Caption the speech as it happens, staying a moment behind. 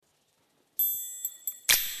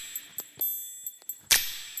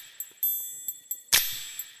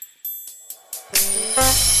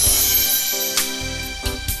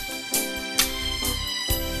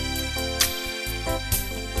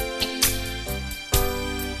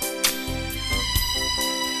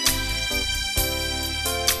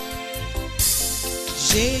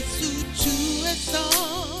Jésus, tu es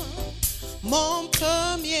mon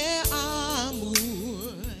premier amour.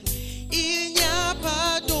 Il n'y a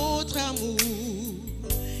pas d'autre amour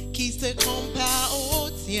qui se compare au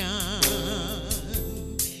tien.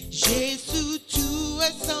 Jésus, tu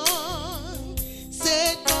es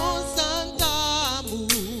c'est ton saint amour,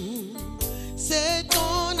 c'est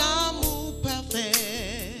ton amour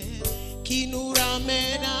parfait qui nous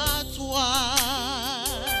ramène à toi.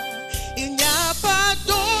 Il n'y a pas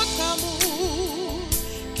d'autre amour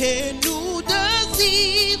que nous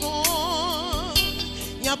désirons.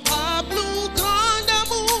 Il n'y a pas plus grand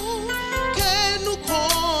amour que nous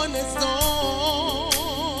connaissons.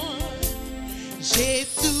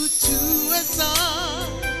 Jésus, tu es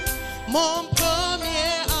mon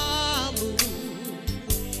premier amour.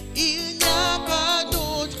 Il n'y a pas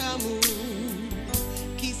d'autre amour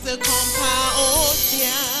qui se compare au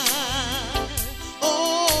tien. Oh,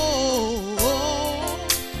 oh.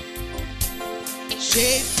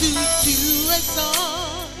 Jésus, tu es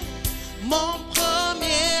mon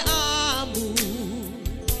premier amour.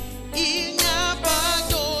 Il n'y a pas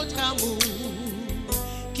d'autre amour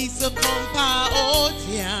qui se compare au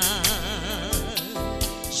tien.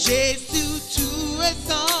 Jésus, tu es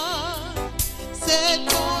c'est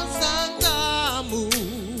ton saint amour,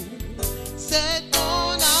 c'est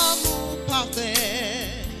ton amour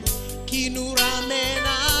parfait qui nous ramène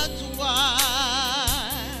à toi.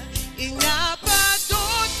 Il n'y a pas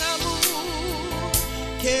d'autre amour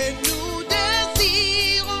que nous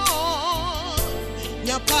désirons. Il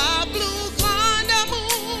n'y a pas plus grand amour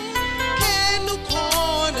que nous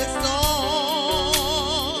connaissons.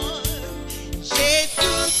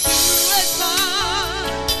 Jésus, tu es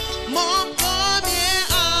mon premier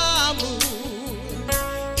amour.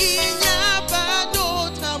 Il n'y a pas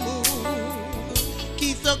d'autre amour qui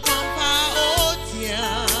se compare au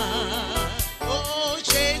tien. Oh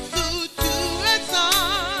Jésus, tu es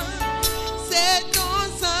c'est ton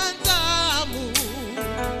saint amour,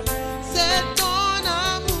 c'est ton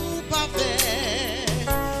amour parfait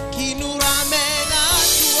qui nous ramène à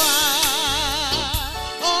toi.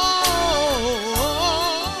 Oh,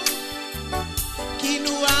 oh, qui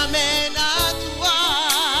nous ramène à toi.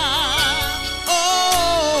 Oh,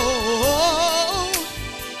 oh,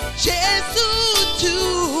 Jésus, tu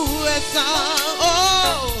es oh,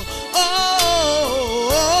 oh,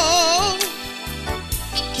 oh,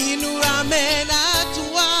 qui nous ramène à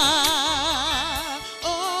toi. Oh,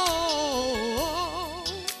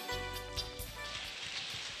 oh.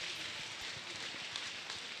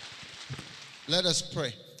 Let us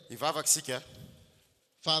pray. Ivavaka isika.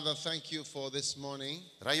 Father, thank you for this morning.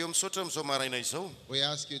 Raha eo misaotra amin'izao maraina izao. We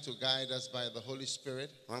ask you to guide us by the Holy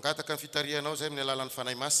Spirit Mangataka ny fitarianao zay amin'ny alalan'ny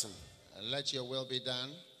fanahy masina. and let your will be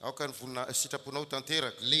done. Aoka ny sitraponao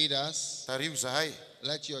tanteraka. Lead us. Tario zahay.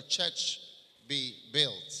 Let your church be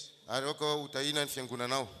built Ary aoka ho tahina ny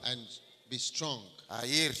fiangonanao. and be strong.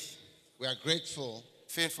 Ahery. We are grateful,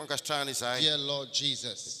 Feno fankasitrahana izahay. dear Lord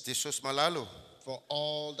Jesus, Jesosy malalo. for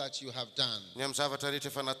all that you have done. Ny amin'ny zavatra rehetra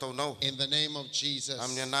efa nataonao. In the name of Jesus,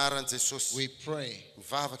 Amin'ny anaran'i Jesosy. we pray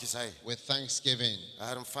Mivavaka izahay. with thanksgiving.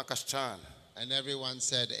 Ary mifankasitrahana. And everyone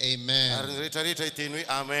said, Ary Amen. ny rehetrarehetra hiteny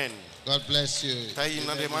hoe amen. God bless you.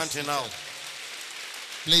 Tahin'Andriamanitra ianao.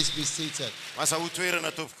 Please be seated. Masa ho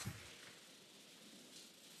toerana tompoko.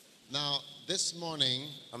 Now, this morning,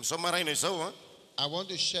 Amin'izao maraina izao I want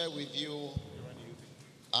to share with you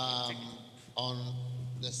on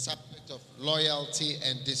the subject of loyalty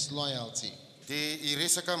and disloyalty. dia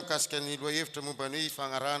iresaka mikasika ny loha hevitra momba ny hoe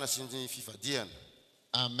fagnarahana sy ny fivadiana.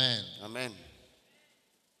 Amen. Amen.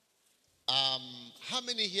 How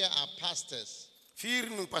many here are pastors? Firy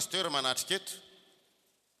no pasteur manatrika eto?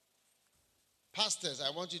 Pastors,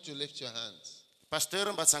 I want you to lift your hands. Pasteur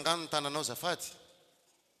mba tsangano ny tananao zafady.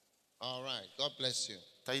 All right. God bless you.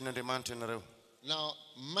 Tahin'Andriamanitra ianareo. Now,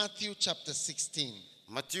 Matthew chapter 16.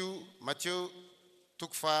 Matthieu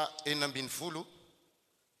toko fa 12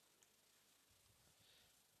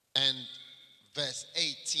 and verse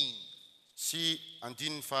 18. sy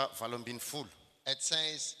andininy fa 12. It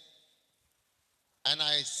says, "And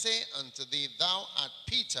I say unto thee, thou art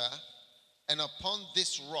Peter, and upon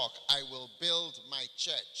this rock I will build my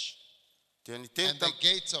church, Dia ny and the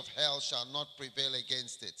gates of hell shall not prevail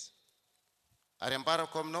against it." ary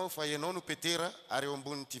ambarako aminao fa ianao no Petera ary eo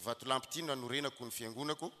ambonin'ity vatolampy ity no anorenako ny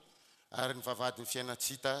fiangonako ary ny vavadiny fiaina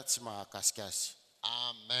tsy hita tsy mahakasika azy.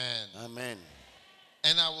 Amen. Amen.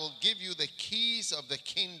 "And I will give you the keys of the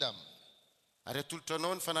kingdom. Ary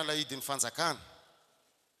atolotranao ny fanalahidin'ny fanjakana.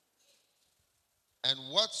 And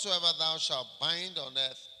whatsoever thou shalt bind on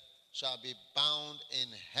earth shall be bound in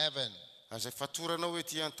heaven. Azay fatoranao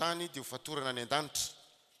ety an-tany dia ho fatorana any an-danitra.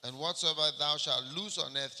 And whatsoever thou shalt loose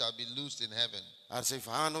on earth shall be loosed in heaven. Ary zay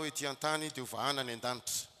vahanao ety an-tany dia ho vahana any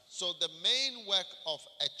an-danitra. So the main work of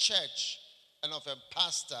a church and of a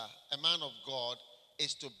pastor, a man of God,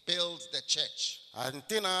 is to build the church. Ary ny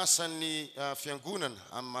tena asan'ny fiangonana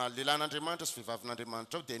amin'ny lehilahin'Andriamanitra sy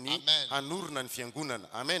vehivavin'Andriamanitra ao dia ny Amen. hanorona ny fiangonana.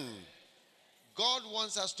 Amen. God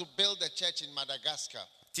wants us to build the church in Madagascar.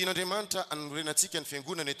 Tian'Andriamanitra hanorenantsika ny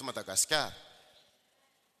fiangonana eto Madagascar.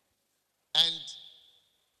 And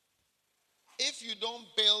if you don't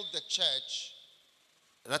build the church,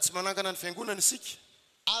 Raha tsy manangana ny fiangonana isika,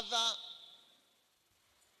 other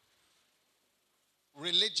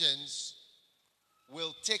religions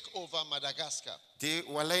will take over Madagascar. dia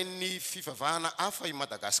ho alain'ny fivavahana hafa i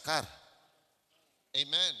Madagasikara.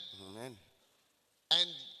 Amen. Amen. And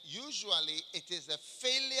usually it is the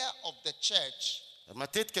failure of the church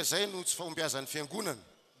Matetika zay no tsy fahombiazan'ny fiangonana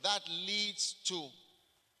that leads to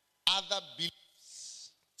other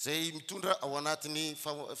beliefs. zay mitondra ao anatin'ny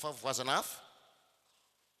fahavoazana hafa.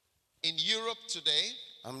 In Europe today,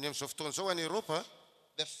 Amin'ny amin'izao fotoana izao any Eropa,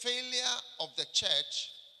 the failure of the church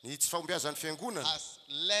ny tsy fahombiazan'ny fiangonana has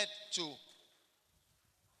led to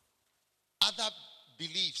other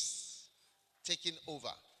beliefs taking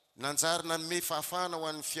over. nanjary nanome fahafahana ho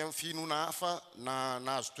an'ny finoana hafa na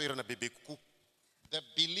nahazo toerana bebe kokoa. The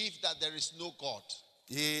belief that there is no God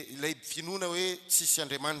Dia ilay finoana hoe tsisy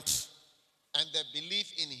Andriamanitra, and the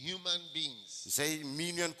belief in human beings izay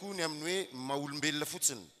mino ihany koa ny amin'ny hoe maha-olombelona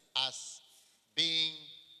fotsiny as being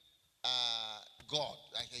God,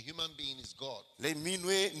 like a human being is God. ilay mino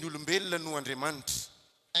hoe ny olombelona no Andriamanitra.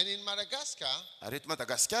 And in Madagascar, Ary eto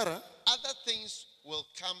Madagasikara other things will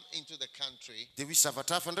come into the country dia misy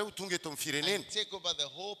zavatra hafa indray ho tonga eto amin'ny firenena and take over the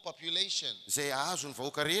whole population izay ahazo ny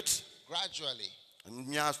vahoaka rehetra, gradually,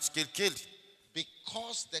 mihazo tsikelikely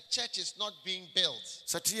because the church is not being built.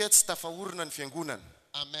 satria tsy tafahorona ny fiangonana.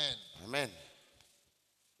 Amen. Amen.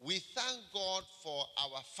 We thank God for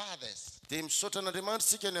our fathers Dia misaotra an'Andriamanitra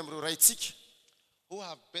tsika ny amin'ireo raitsika who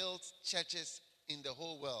have built churches in the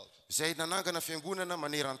whole world. izay nanangana fiangonana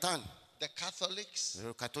maneran-tany. The Catholics,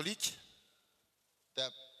 Ireo katolika, the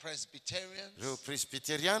Presbyterians, ireo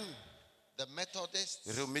presbyteriana, the Methodists,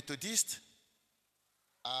 ireo methodiste,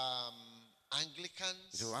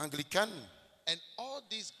 Anglicans, ireo anglikana, and all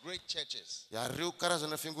these great churches. ary ireo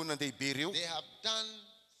karazana fiangonana ndehibe ireo They have done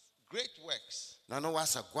great works. nanao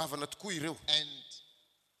asa goavana tokoa ireo. And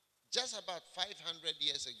just about 500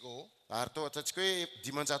 years ago, Ary tao ataontsika hoe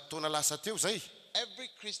 500 taona lasa teo zay every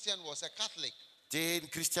Christian was a Catholic. dia ny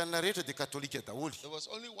kristianina rehetra dia katolika daholo. There was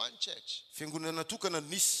only one church. Fiangonana tokana no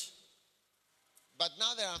nisy, But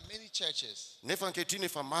now there are many churches. nefa ankehitriny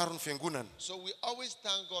efa maro ny fiangonana. So we always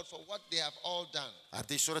thank God for what they have all done. Ary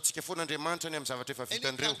dia isaorantsika foana Andriamanitra ny amin'ny zavatra efa Any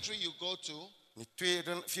vitan'ireo. country you go to, Ny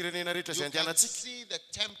toerana firenena rehetra you izay can andehanantsika see the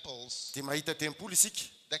temples, dia mahita tempoly isika,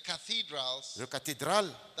 the cathedrals ireo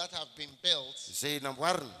katedraly that have been built izay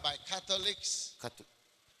namboarina by Catholics, ireo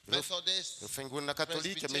Methodists, fiangonana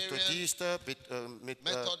katolika, Presbyterian,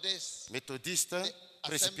 Methodists, methodiste, Assemblies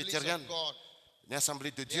presbyteriana, of God. ny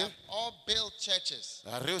Assemblée de They Dieu. have all built churches.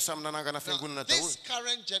 Ary ireo samy nanangana Now, fiangonana this daholo.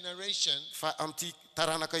 current generation Fa amin'ity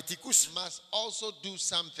taranaka ity kosa must also do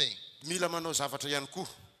something. mila manao zavatra ihany koa.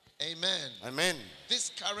 Amen. Amen.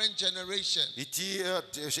 This current generation Ity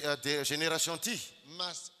génération ity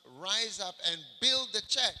must rise up and build the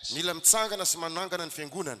church. mila mitsangana sy manangana ny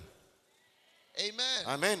fiangonana. Amen.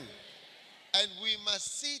 Amen. And we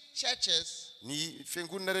must see churches Ny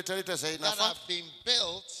fiangonana rehetrarehetra izay that nafa have been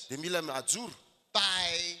built dia mila ajoro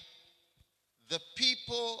by the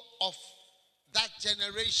people of that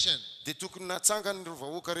generation. dia tokony natsangana ireo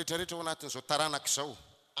vahoaka rehetrarehetra ao anatin'izao taranaka izao.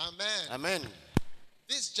 Amen. Amen.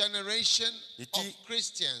 This generation of Ity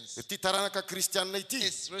Christians ity taranaka kristianina ity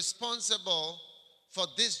is responsible for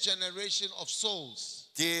this generation of souls.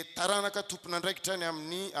 dia taranaka tompona andraikitra ny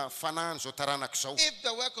amin'ny fanahin'izao taranaka izao. If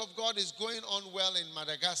the work of God is going on well in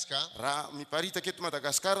Madagascar, Raha miparitaka eto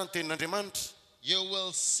Madagasikara ny tenin'Andriamanitra you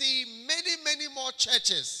will see many, many more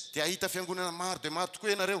churches dia ahita fiangonana maro dia maro tokoa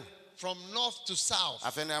ianareo, from north to south,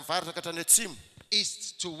 avy any avaratra ka hatrany atsimo,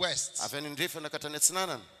 east to west, avy any andrefana ka hatrany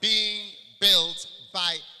atsinanana, being built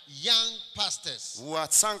by young pastors ho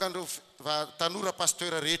atsangan'ireo tanora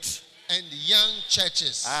pasteura rehetra and young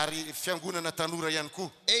churches. ary fiangonana tanora ihany koa.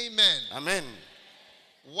 Amen. Amen.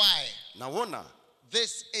 Why? Nahoana?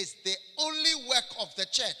 This is the only work of the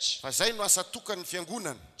church. Fa zay no asa tokany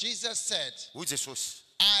fiangonana. Jesus said, Hoy Jesosy,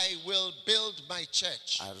 I will build my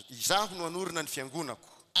church. ary izaho no anorina ny fiangonako.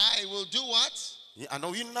 I will do what?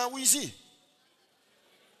 Anao inona ho izy?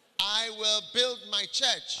 I will build my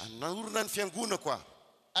church. Anorina ny fiangonako aho.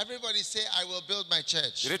 Everybody say, I will build my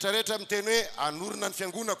church. rehetrarehetra miteny hoe anorina ny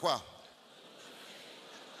fiangonako aho.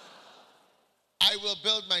 I will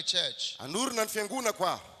build my church. Anorina ny fiangonako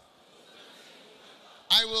aho.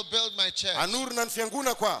 I will build my church. Anorina ny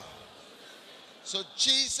fiangonako aho. So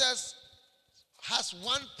Jesus has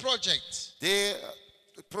one project, Dia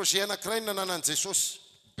projet anankiray nananan'i Jesosy,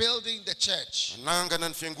 building the church. nangana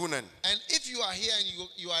ny fiangonany. And if you are here and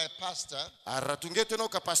you are a pastor, Ary raha tonga eto ianao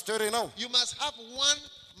ka pasteur ianao, you must have one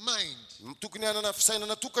mind tokony hanana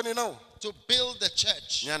fisainana tokana ianao to build the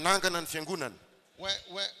church. ny hanangana ny fiangonany.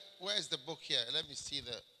 Where is the book here? Let me see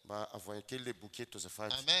the. Mba avoaha kely le boky eto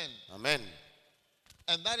azafady. Amen. Amen.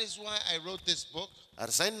 And that is why I wrote this book.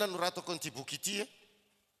 Ary zay no nanoratako an'ity boky ity.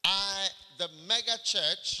 The mega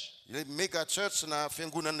church. Le mega church na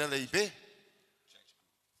fiangonana lehibe.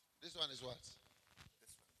 This one is what?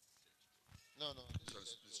 No.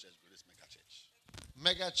 This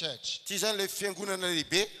mega church. Ty zany le fiangonana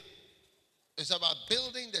lehibe. It's about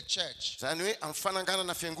building the church. Zany hoe amin'ny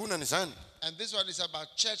fananganana fiangonana zany. And this one is about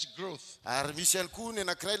church growth. Ary misy ihany koa ny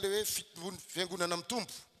anankiray le hoe fiangonana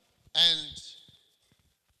mitombo. And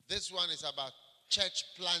this one is about church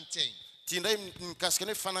planting. Ty ndray mikasika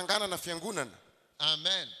ny hoe fananganana fiangonana.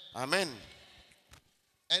 Amen. Amen.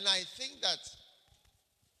 And I think that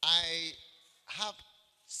I have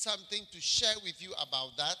something to share with you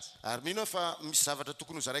about that. Ary mino fa misy zavatra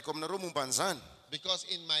tokony ho zaraiko aminareo momba an'izany. Because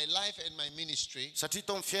in my life and my ministry, Satria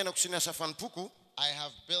tao amin'ny fiainako sy ny asa fanompoko, I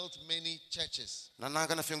have built many churches.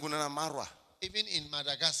 nanangana fiangonana maro aho. Even in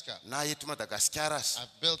Madagascar, Na eto Madagascar azy.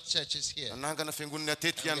 I've built churches here. Nanangana fiangonana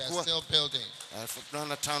teto And ihany we are koa. still building. Ary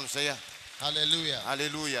fampiranana trano zay aho. Hallelujah.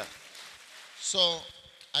 Haleluya. So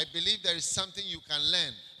I believe there is something you can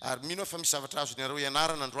learn Ary mino fa misy zavatra azonareo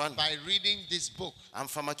ianarana androany. by reading this book. Amin'ny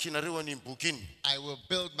famakianareo an'iny boky iny. I will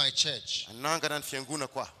build my church. Nanangana ny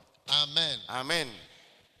fiangonako aho. Amen. Amen.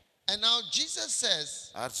 And now Jesus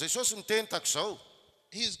says Ary Jesosy miteny tako zao.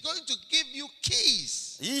 he's going to give you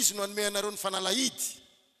keys Izy no hanome anareo ny fanalahidy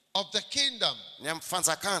of the kingdom ny amin'ny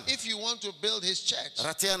fanjakana. if you want to build his church.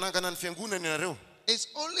 Raha te hanangana ny fiangonana ianareo. It's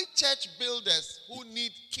only church builders who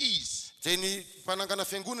need keys Dia ny mpanangana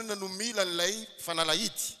fiangonana no mila n'ilay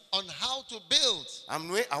fanalahidy on how to build. amin'ny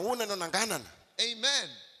hoe ahoana no nanganana. Amen.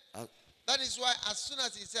 Ah. That is why as soon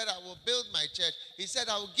as he said, I will build my church, he said,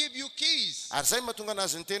 I will give you keys. Ary zay mahatonga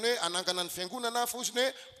anazy niteny hoe hanangana ny fiangonana fosiny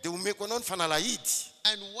hoe dia omeko anao ny fanalahidy.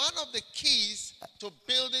 And one of the keys to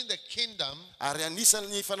building the kingdom Ary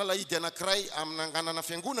anisan'ny fanalahidy anankiray amin'ny nanganana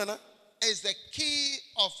fiangonana is the key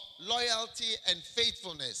of loyalty and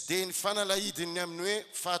faithfulness. dia ny fanalahidiny amin'ny hoe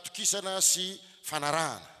fahatokisana sy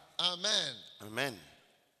fanarahana. Amen. Amen.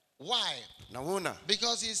 Why? Nahoana?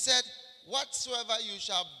 Because he said, whatsoever you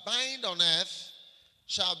shall bind on earth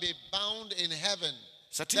shall be bound in heaven.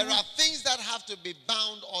 There are things that have to be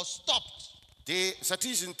bound or stopped. Dia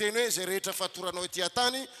satria izy niteny hoe zay rehetra fatoranao etỳ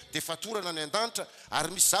tany dia fatorana ny an-danitra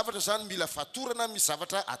ary misy zavatra zany mila fatorana, misy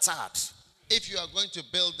zavatra atsahatra. If you are going to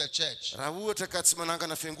build the church, Raha ohatra ka tsy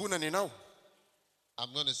manangana fiangonana ianao,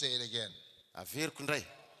 I'm going to say it again. averiko indray.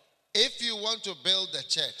 If you want to build the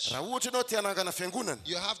church, Raha ohatra ianao te hanangana fiangonana,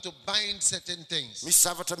 you have to bind certain things. misy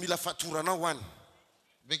zavatra mila fatoranao ho any.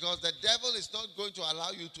 Because the devil is not going to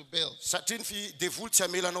allow you to build. Satria ny fidevoly tsy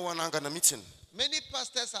hamelanao hanangana mihitsiny. Many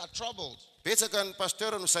pastors are troubled. Betsaka ny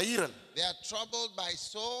pasteur no sahirana. They are troubled by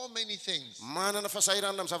so many things Manana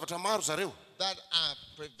fasahirana amin'ny zavatra maro zareo. that are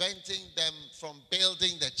preventing them from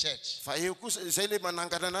building the church Fa eo kosa izay le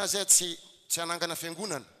manangana anazy tsy hanangana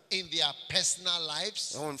fiangonana. in their personal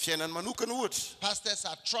lives. Ao ny fiainany manokana ohatra. Pastors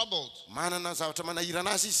are troubled Manana zavatra manahira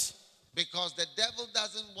anazy izy. because the devil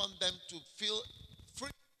doesn't want them to feel free.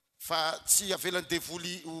 Fa tsy avelan'ny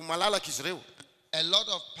devoly ho malalaka izy ireo. A lot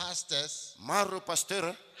of pastors Maro ireo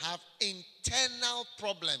pasteur have internal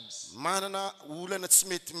problems manana olana tsy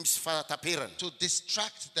mety misy fahataperana. to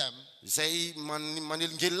distract them Izay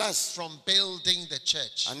manelingelina azy. from building the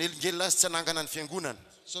church. Anelingelina azy tsy hanangana ny fiangonana.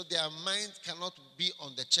 So their mind cannot be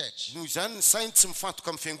on the church. Noho izany ny sainy tsy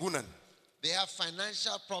mifantoka amin'ny fiangonana. They have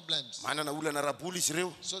financial problems Manana olana raboly izy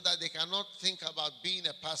ireo. so that they cannot think about being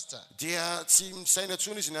a pastor. Dia tsy misaina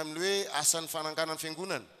intsony izy ny amin'ny hoe asan'ny fananganany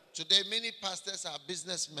fiangonana. Today, many pastors are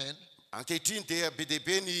businessmen, Ankehitriny dia be dia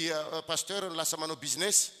be ny pasteur no lasa manao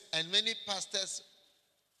business. and many pastors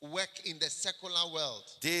work in the secular world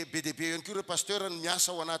Dia be dia be ihany koa ireo pasteur no miasa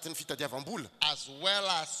ao anatin'ny fitadiavam-bola. as well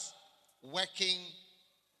as working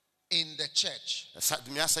in the church.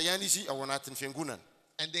 Sady miasa ihany izy ao anatin'ny fiangonana.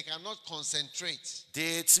 And they cannot concentrate.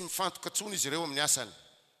 Dia tsy mifantoka intsony izy ireo amin'ny asany.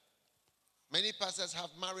 Many pastors have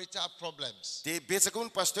marital problems. Dia betsaka koa ny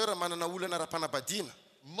pasteur manana olana ara-panambadiana.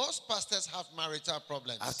 Most pastors have marital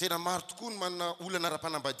problems. Ary tena maro tokoa no manana olana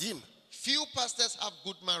ara-panambadiana. Few pastors have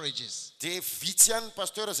good marriages. Dia vitsy ihany ny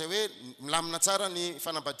pasteur izay hoe milamina tsara ny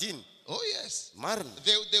fanambadiana. Oh yes. Marina.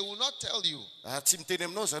 They will not tell you. Ary tsy miteny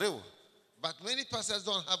aminao zareo. But many pastors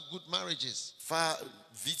don't have good marriages. Fa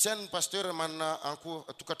vitsy ihany ny pasteur manana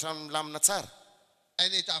tokantrano milamina tsara.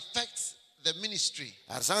 And it affects the ministry.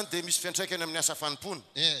 Ary zany dia misy fiantraikany amin'ny asa fanompoana.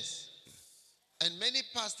 Yes. And many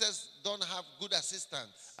pastors don't have good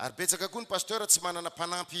assistants. Ary betsaka koa ny pasteur tsy manana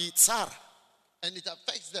mpanampy tsara. And it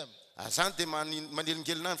affects them. Ary zany dia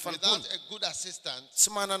manelingelina ny Without fanompoana. a good assistant, Tsy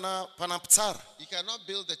manana mpanampy tsara you cannot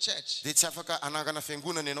build the church. dia tsy afaka anangana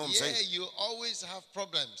fiangonana ianao Yeah, amin'izay. you always have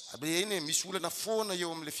problems Aby iny misy olana foana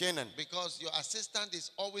eo amin'ilay fiainany. because your assistant is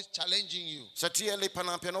always challenging you. Satria ilay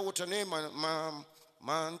mpanampy anao ohatrany hoe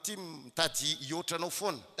manty mitady hihoatra anao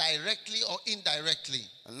foana. Directly or indirectly,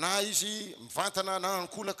 Na izy mivantana na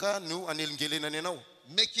ankolaka no anelingelenany anao.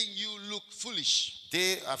 making you look foolish,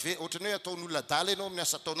 Dia ohatrany hoe ataon'olona adala ianao amin'ny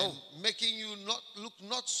asa ataonao. making you look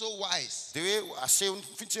not so wise. Dia hoe asehony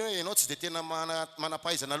fintsy hoe ianao tsy dia tena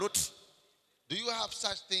manampahaizana loatra. Do you have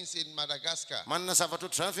such things in Madagascar? Manana zavatra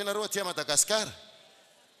ohatr'izany ve ianareo aty Madagascar?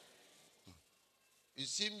 You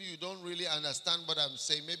seem you don't really understand what I'm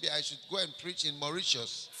saying. Maybe I should go and preach in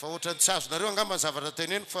Mauritius. Fa ohatrany tsy azonareo angamba ny zavatra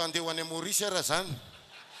teneniko fa andeha ho any Maurice raha zany.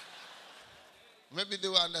 Maybe they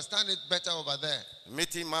will understand it better over there.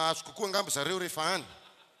 Mety mahazo kokoa angamba zareo rehefa any.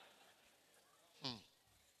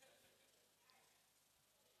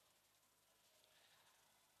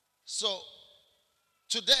 So,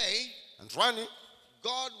 today, Androany,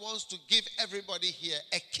 God wants to give everybody here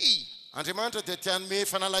a key. Andriamanitra dia tia hanome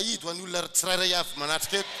fanalahidy ho an'ny olona tsirairay avy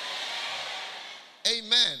manatrika eto.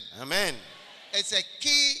 Amen. Amen. It's a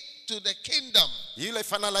key to the kingdom. Io ilay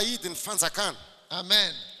fanalahidy ny fanjakana.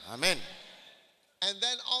 Amen. Amen. And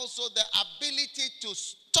then also the ability to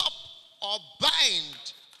stop or bind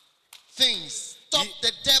things. Stop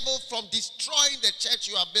the devil from destroying the church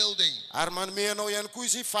you are building. Ary manome anao ihany koa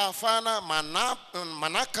izy fahafahana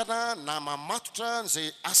manakana na mamatotra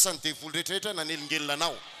izay asan'ny devoly rehetrarehetra nanelingelina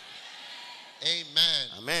anao. Amen.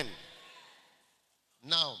 Amen.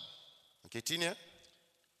 Now, Ankehitriny a.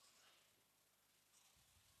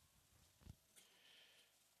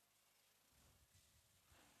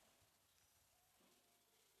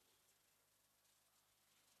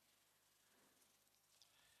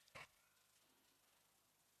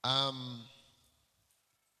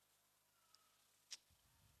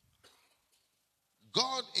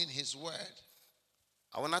 God in his word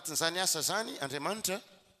Ao anatin'izany asa zany Andriamanitra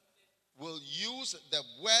will use the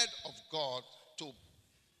word of God to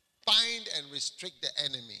bind and restrict the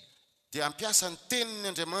enemy. dia ampiasa ny tenin'ny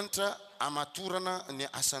Andriamanitra amatorana ny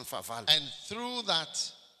asan'ny fahavalo. And through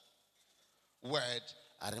that word,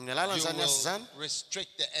 Ary amin'ny alalan'izany you asa zany will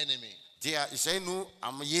restrict the enemy. dia izay no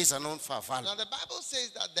amehezanao ny fahavalo. Now the Bible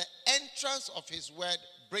says that the entrance of his word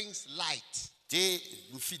brings light. Dia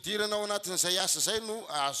ny fidirana ao anatin'izay asa izay no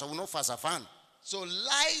azahoanao fahazavana. So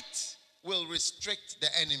light will restrict the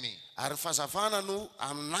enemy. Ary ny fahazavana no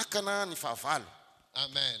aminakana ny fahavalo.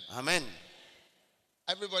 Amen. Amen.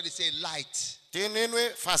 Everybody say light. Teneno hoe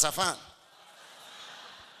fahazavana.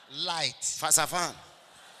 Light. Fahazavana.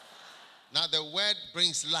 Now the word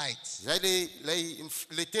brings light. Zay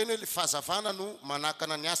le teny hoe le fahazavana no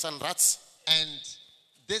manakana ny asan'ny ratsy. And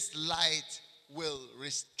this light will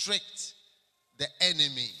restrict the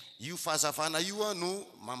enemy. Io fahazavana io no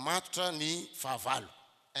mamatotra ny fahavalo.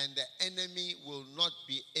 And the enemy will not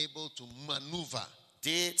be able to maneuver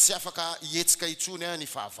Dia tsy afaka hihetsika itsony ny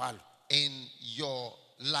fahavalo. in your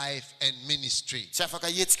life and ministry. Tsy afaka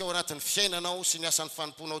hihetsika ao anatin'ny fiainanao sy ny asan'ny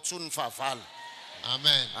fanomponao tsony ny fahavalo.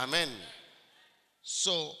 Amen. Amen.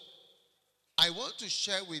 So I want to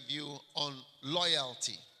share with you on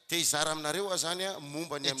loyalty. Dia hizara aminareo zany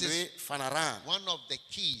momba ny It amin'ny hoe is fanarahana. one of the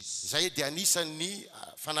keys Zay dia anisan'ny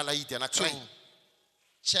fanalahidy to anankiray.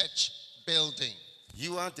 church building.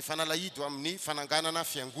 Io dia fanalahidy ho amin'ny fananganana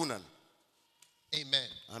fiangonana. Amen.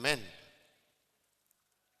 Amen.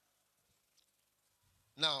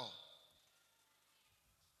 Now,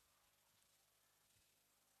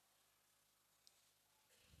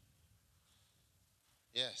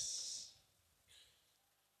 yes,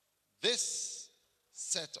 this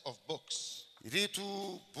set of books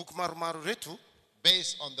Ireto boky maromaro reto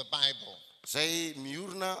based on the Bible zay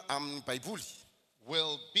miorina amin'ny Baiboly.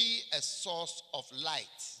 will be a source of light.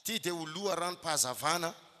 Ty dia ho loha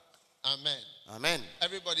ranom-pahazavana. Amen. Amen.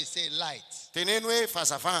 Everybody say light. Teneno hoe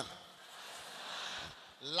fahazavana.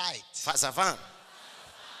 Light. Fahazavana.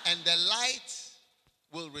 And the light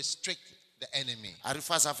will restrict the enemy? Ary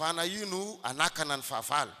fahazavana io no anakana ny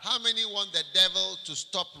fahavalo. How many want the devil to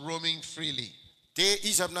stop roaming freely? Dia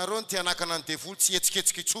izy aminareo ny tia anakana ny devoly tsy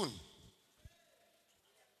etsiketsika intsony.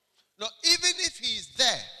 No, even if he is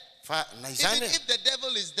there, Fa na even izany if the devil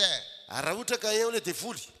is there, ary raha ohatra ka eo le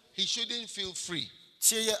devoly, he shouldn't feel free.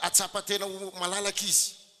 tsy atsapa tena ho malalaka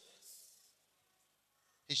izy.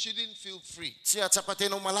 He shouldn't feel free Tsy atsapa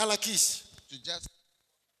tena ho malalaka izy. to just.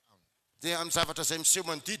 Dia amin'ny zavatra izay miseho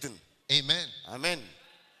manodidina. Amen. Amen.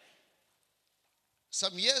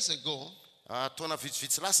 Some years ago, Taona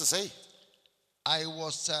vitsivitsy lasa zay, I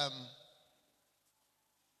was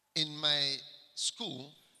in my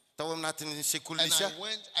school, tao anatin'ny sekoly and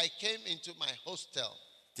misy I came into my hostel,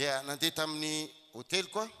 dia nandeha tamin'ny hotely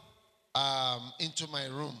koa, into my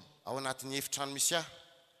room. ao anatin'ny efitrano misy ahy.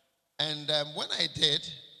 And when I did,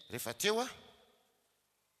 Rehefa teo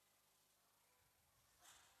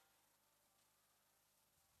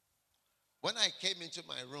when I came into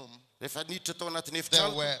my room, rehefa niditra tao anatin'ny there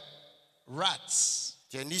efitrano were rats.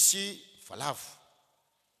 dia nisy valavo.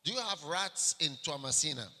 Do you have rats in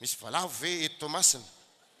Toamasina? Misy valavo ve eto Toamasina?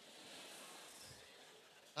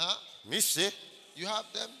 Huh? Misy ze? You have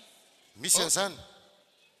them? Misy Oh. an'izany.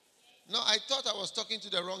 No, I thought I was talking to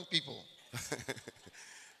the wrong people.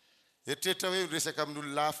 Eritreretra hoe resaka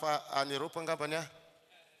amin'olona hafa any Eropa angambany ahy.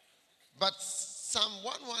 But Psalm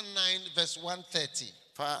 119 verse 130,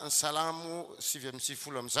 Fa ny Salamo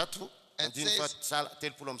 7:30 And andiny says- fa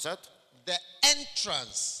 30. the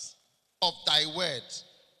entrance of thy word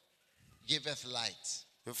giveth light.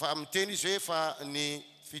 Fa miteny izy hoe fa ny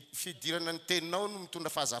fidirana ny teninao no mitondra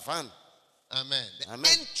fahazavana. Amen. The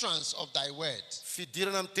Amen. entrance of thy word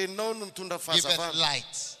Fidirana amin'ny teninao no mitondra giveth fahazavana.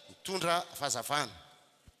 light. Mitondra fahazavana.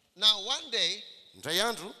 Now one day, Indray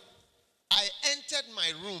andro I entered my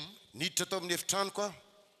room, niditra tao amin'ny efitrano koa,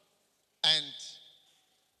 and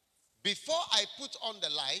before I put on the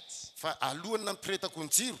light, fa alohany nampiretako ny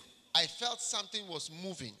jiro, I felt something was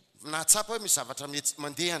moving. nahatsapa hoe misy zavatra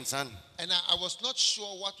mandeha an'izany. And I was not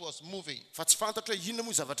sure what was moving. Fa tsy fantatra hoe inona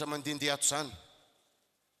moa zavatra mandehandeha ato izany.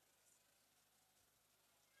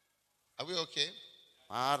 Are we okay?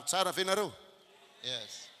 Aro tsara ve nareo?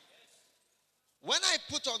 Yes. When I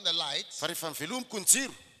put on the light, Fa rehefa mivelomiko ny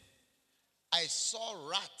jiro, I saw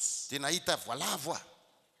rats dia nahita valavo aho.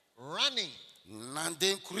 running.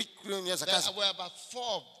 Nandeha nikorikoko There mihazakazaka. were about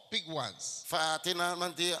 4 big ones. Fa tena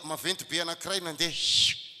mandeha maventy be anankiray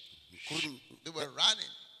nandeha. They were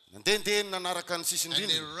running. Nandehandeha nanaraka ny And sisin-drindrina.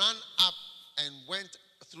 they ran up and went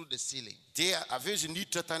through the ceiling. Dia avy eo izy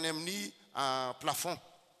niditra tany amin'ny plafond.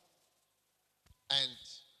 And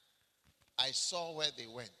I saw where they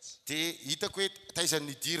went. Dia hitako hoe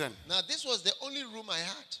taizany nidirany. Now, this was the only room I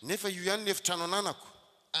had. Nefa io ihany ny efitrano ananako.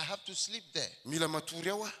 I have to sleep there. Mila matory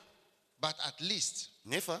ao aho. But at least,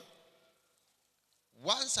 Nefa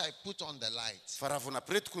once I put on the light, fa raha vao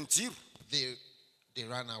nampiretiko ny jiro, they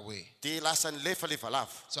ran away. dia lasa nilefa le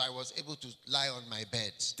valavo. So I was able to lie on my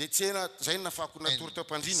bed Dia tsy hena zay no nafako and natory teo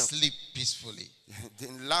am-pandrinako. sleep peacefully Dia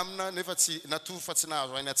nilamina nefa tsy natory fa tsy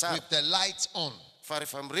nahazo aina tsara. with the lights on. Fa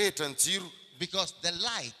rehefa mirehitra ny jiro, Because the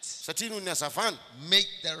light satria noho ny hazavana, make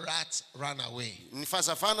the rats run away. ny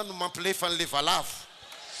fahazavana no mampilefa an'le valavo.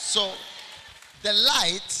 So the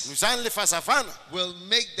light Noho izany le fahazavana, will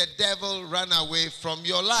make the devil run away from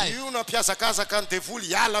your life io no ampiazakazaka ny devoly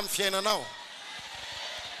hiala amin'ny fiainanao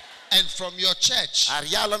and from your church ary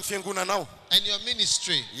hiala amin'ny fiangonanao, and your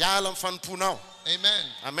ministry. hiala amin'ny fanomponao. Amen.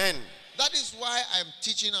 Amen. That is why I'm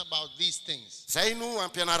teaching about these things. Zay no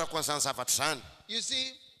ampianarako an'izany zavatra izany. You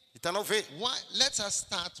see, Hitanao ve? let us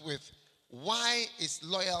start with why is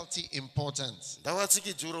loyalty important? Da ho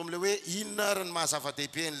antsika hijoro amin'le hoe inona ary ny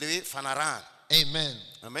mahazava-dehibe an'le hoe fanarahana. Amen.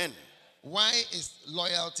 Amen. Why is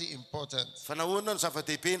loyalty important? Fa nahoana no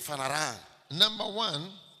zava-dehibe ny fanarahana? Number one,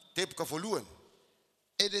 Teboka voalohany,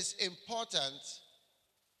 it is important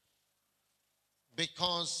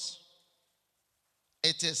because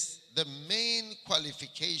it is the main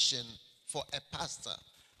qualification for a pastor.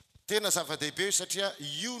 tena zava-dehibe io satria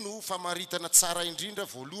io no famaritana tsara indrindra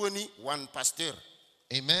voalohany ho an'ny pasteur.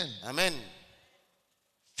 Amen. Amen.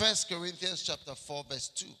 1 Corinthians chapter 4 verse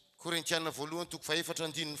 2. Korintiana voalohany toko faefatra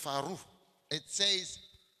andininy faharoa. It says,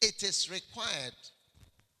 it is required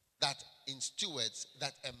that in stewards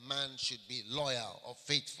that a man should be loyal or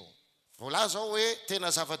faithful. Voalaza ao hoe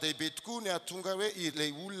tena zava-dehibe tokoa ny ahatonga hoe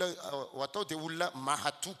ilay olona ho atao dia olona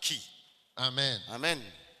mahatoky. Amen. Amen.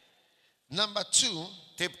 Number two,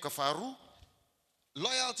 Teboka faharoa,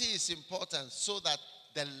 loyalty is important so that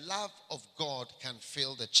the love of God can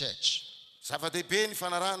fill the church. zava-dehibe ny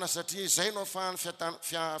fanarahana satria izay no ahafahany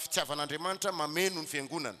fitiavan'Andriamanitra mameno ny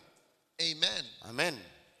fiangonana. Amen. Amen.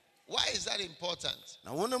 Why is that important?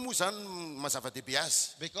 Nahoana moa zany mazava-dehibe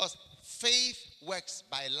azy? Because faith works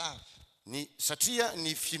by love. Satria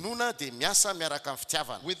ny finoana dia miasa miaraka amin'ny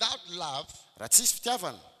fitiavana. Without love, Raha tsisy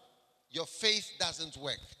fitiavana, your faith doesn't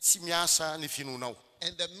work. tsy miasa ny finoanao.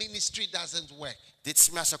 And the ministry doesn't work Dia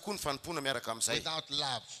tsy miasa koa ny fanompoana miaraka amin'izay without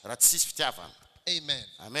love. raha tsisy fitiavana. Amen.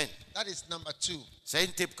 Amen. That is number 2. Zay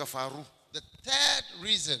ny teboka faharoa. The third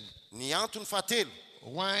reason Ny antony fahatelo,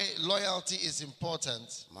 why loyalty is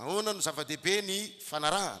important. mahoana no zava-dehibe ny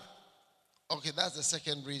fanarahana. Okay, that's the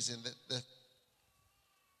second reason.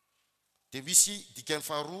 Dia misy dikany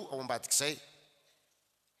faharoa ao ambadik'izay.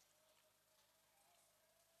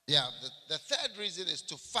 Yeah, the third reason is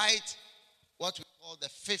to fight what we call the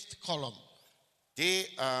fifth column. Dia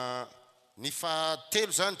ny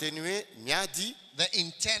fahatelo zany dia ny hoe miady The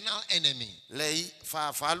internal enemy. lay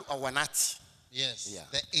fahavalo ao anaty. Yes, Yeah.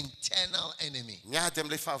 the internal enemy. Miady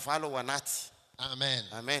amin'ilay fahavalo ao anaty. Amen.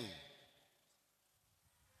 Amen.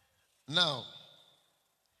 Now,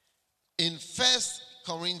 in 1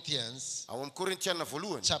 Corinthians Ao amin'ny Korintiana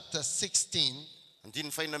voalohany, chapter 16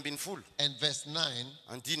 andininy fahinambin'ny folo, and verse 9,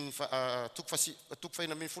 andininy toko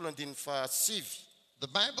fahinambin'ny folo, andininy fasivy, the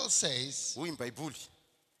Bible says, hoy ny Baiboly,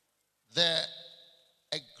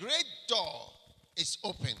 a great door is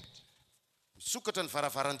opened, misokatra ny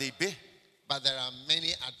varavaran-dehibe, but there are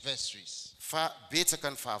many adversaries. fa betsaka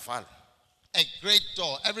ny fahavalo. A great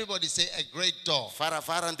door. Everybody say a great door.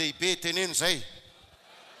 Varavaran-dehibe teneno zay.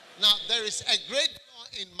 Now, there is a great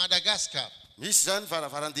door in Madagascar. Misy zany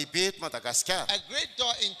varavaran-dehibe eto Madagascar. A great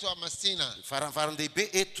door in Toamasina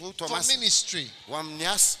Varavaran-dehibe eto for Toamasina ministry. ho amin'ny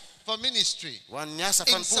asa, For ministry. ho amin'ny asa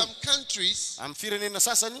In some fanompoana. countries, Amin'ny firenena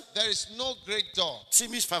sasany there is no great door. tsy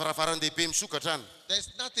misy varavaran-dehibe misokatra any. There's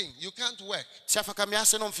nothing. You can't work. Tsy afaka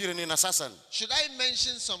miasa ianao amin'ny firenena sasany. Should I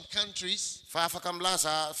mention some countries Fa afaka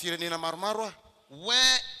milaza firenena maromaro ah.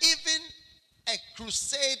 where even a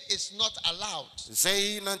crusade is not allowed?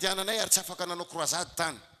 Zay nandehananay ary tsy afaka nanao croisade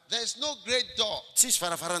tany. There's no great door. Tsisy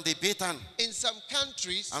varavaran-dehibe tany. In some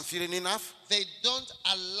countries, Amin'ny firenena hafa they don't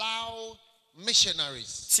allow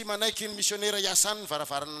missionaries. tsy manaiky ny misionera hiasa any ny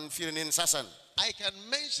varavarana ny firenena sasany. I can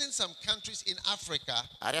mention some countries in Africa.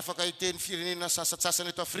 Ary afaka hiteny firenena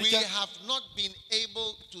sasasasany eto We Afrika have not been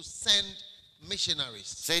able to send missionaries.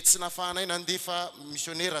 zay tsy nafahanay nandefa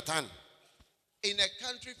misionera tany. In a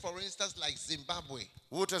country, for instance, like Zimbabwe,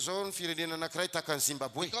 Ohatra zao ny firenena anankiray tahaka ny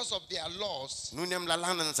Zimbabwe. because of their laws, Noho ny amin'ny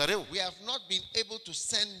lalàna zareo, we have not been able to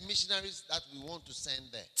send missionaries that we want to send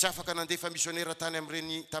there tsy afaka nandefa misionera tany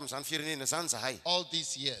amin'ireny tamin'izany firenena zany zahay. all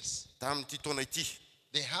these years. Tamin'ity taona ity.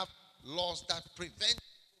 They have laws that prevent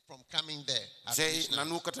people from coming there as Zay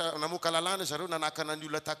missionaries. namoaka lalàna zareo nanakana ny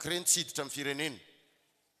olona tahaka ireny tsy hiditra amin'ny firenena.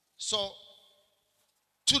 So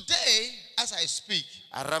today, as I speak,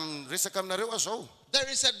 Ary raha miresaka aminareo aho zao, there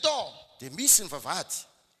is a door dia misy ny vavahady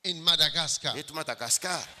in Madagascar. eto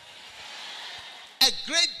Madagascar. A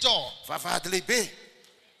great door Vavahady lehibe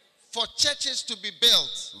for churches to be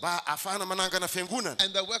built mba ahafahana manangana fiangonana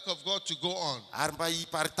and the work of God to go on. ary mba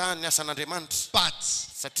hiparitahany ny asan'Andriamanitra. But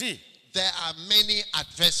Satria there are many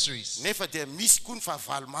adversaries, nefa dia misy koa ny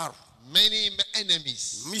fahavalo maro. many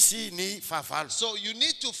enemies. Misy ny fahavalo. So you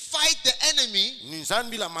need to fight the enemy Ny zany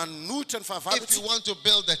mila manohitra ny fahavalo if you tsy- want to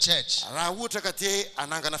build the church. raha ohatra ka te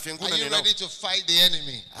anangana Are fiangonana you ianao. ready to fight the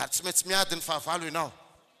enemy? Ary tsy maintsy miady ny fahavalo ianao.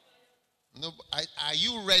 No, are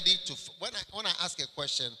you ready to? When I ask a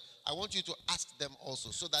question, I want you to ask them also,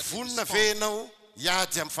 so that you Vonina ve respond. ianao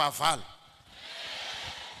hiady amin'ny fahavalo?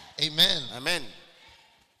 Amen. Amen.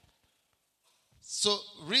 So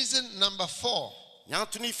reason number 4, Ny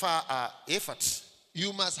antony efatra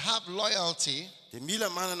you must have loyalty dia mila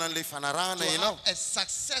manana an'ilay fanarahana to ianao have a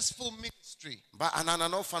successful ministry. mba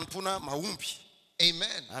hanananao fanompona mahomby.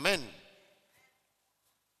 Amen. Amen.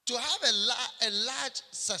 To have a large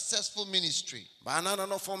successful ministry Mba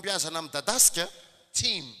hanananao fombiazana amin'ny dadasika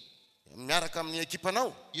team, miaraka amin'ny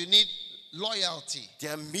ekipanao you need loyalty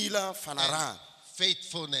dia mila and fanarahana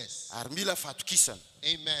faithfulness. ary mila fahatokisana.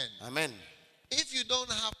 Amen. Amen. If you don't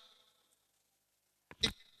have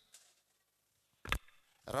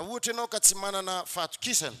Raha ohatra ianao ka tsy manana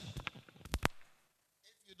fahatokisana,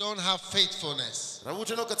 you don't have faithfulness. raha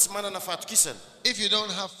ohatra ianao ka tsy manana fahatokisana, If you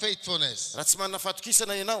don't have faithfulness, raha tsy manana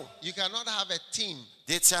fahatokisana ianao you cannot have a team,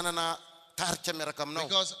 dia tsy hanana tarika miaraka aminao.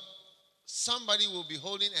 because somebody will be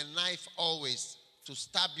holding a knife always to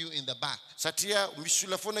stab you in the back. Satria misy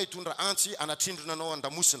olona foana hitondra antsy anatrindrona anao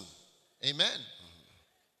an-damosina. Amen.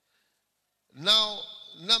 Now,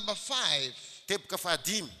 number 5, Teboka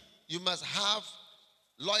fahadimy, you must have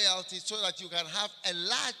loyalty so that you can have a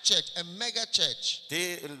large church, a mega church.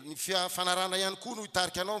 dia ny fanarahana ihany koa no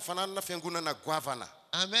hitarika anao ny fananana fiangonana goavana.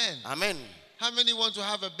 Amen. Amen. How many want to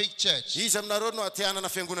have a big church? Izy aminareo no ate hanana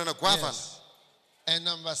fiangonana goavana. Yes. And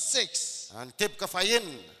number 6, Ny teboka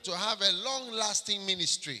fahenina to have a long-lasting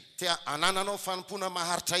ministry. tia anananao fanompona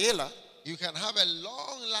maharitra ela. You can have a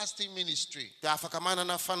long-lasting ministry Dia afaka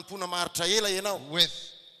manana fanompona maharitra ela ianao with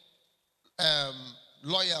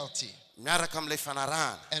loyalty. miaraka amin'ilay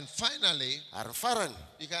fanarahana. And finally, Ary ny farany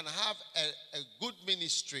you can have a good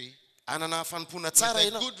ministry anana fanompona with tsara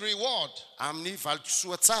a ianao good reward. amin'ny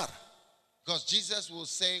valokisoa tsara. Because Jesus will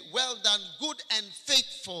say, well done, good and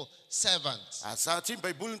faithful servant. Satria ny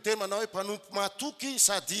baiboly ny tena manao hoe mpanompo matoky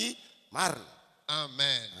sady marina.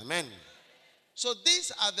 Amen. Amen. So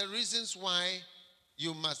these are the reasons why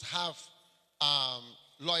you must have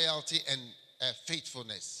loyalty and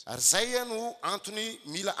faithfulness. Ary zay no antony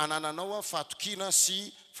mila anananao fatokiana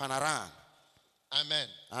sy fanarahana. Amen.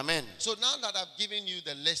 Amen. So now that I've given you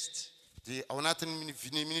the list, Dia ao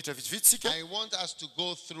anatin'ny minitra vitsivitsika I want us to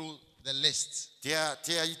go through the list dia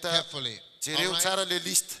tia hita carefully. jereo All right? tsara le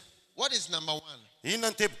lista. What is number 1? Inona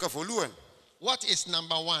ny teboka voalohany? What is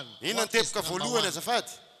number 1? Inona ny What is teboka number voalohany 1?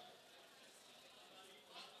 azafady?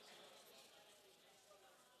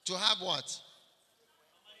 To have what?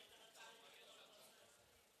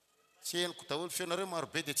 Tsy henoko daholo feonareo maro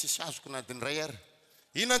be dia tsisy azoko na adiny ray ary.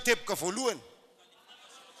 Inona ny teboka voalohany?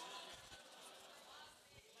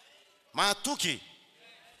 Matoky.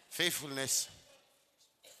 Faithfulness.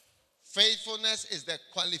 Faithfulness is the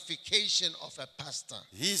qualification of a pastor.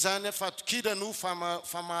 Izy zany fatokina no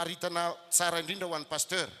famaharitana tsara indrindra ho an'ny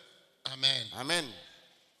pasteur. Amen. Amen.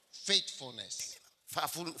 Faithfulness.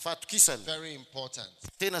 Fatokisana. Very important.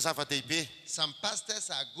 Tena zava-dehibe. Some pastors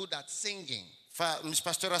are good at singing. Fa misy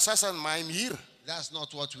pasteur sasany mahay mihira. That's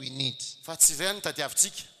not what we need. Fa tsy zay ny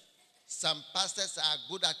tadiavintsika. Some pastors are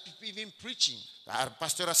good at even preaching. Ary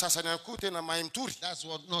pasteur sasany ihany koa tena mahay mitory. That's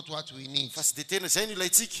not what we need. Fa tsy dia tena zay no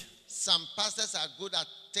ilaitsika. Some pastors are good at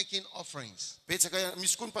taking offerings. Betsaka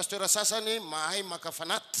misy koa ny pasteur sasany mahay maka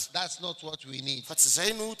fanatitra. That's not what we need. Fa tsy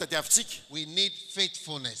zay no tadiavintsika. We need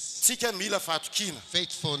faithfulness. Tsika mila fatokina.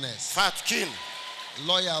 Faithfulness. Fatokina.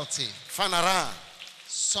 Loyalty. Fanaraha.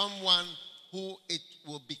 Someone who it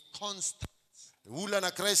will be constant. Olona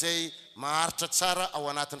anankiray zay maharitra tsara ao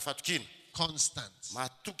anatin'ny fatokina. Constant.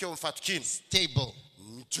 Matoky ao amin'ny fatokina. Stable.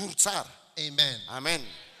 Mijoro tsara. Amen. Amen.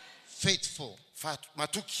 Faithful.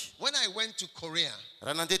 Matoky. When I went to Korea,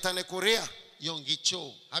 Raha nandeha tany Korea,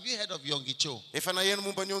 Yonggi-cho. Have you heard of Yonggi-cho? efa naheno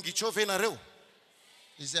momba ny Yonggi-cho ve nareo?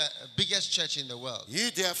 It's the biggest church in the world. Io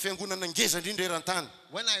dia fiangonana ngeza indrindra eran-tany.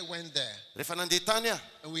 When I went there, Rehefa nandeha tany aho,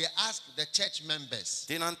 and we asked the church members,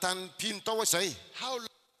 dia nanontany mpino tao zay.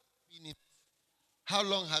 how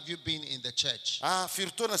long have you been in the church?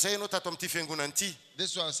 Firy taona zay ianao tato amin'ity fiangonana ity?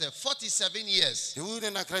 This one said 47 years. Dia hoy ny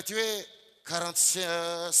anankiray ty hoe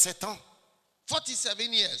 47 ans.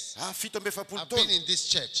 47 years. Fito amby efapolo I've been taona in this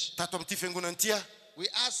church. tato amin'ity fiangonana ity aho. We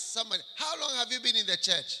asked somebody, how long have you been in the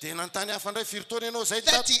church? Dia nanontany hafa indray firy taona ianao zay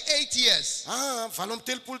tato? 38 years.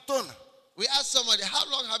 80 taona. We asked somebody, how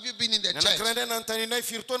long have you been in the Ny anankiray church? indray nanontany anay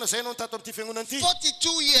firy taona zay ianao tato amin'ity fiangonana ity?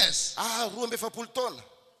 42 years. 12 taona.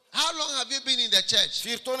 How long have you been in the church?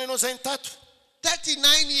 Firy taona ianao zay ny tato?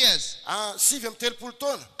 39 years. 7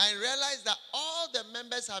 taona. I realized that all the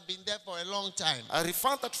members have been there for a long time. Ary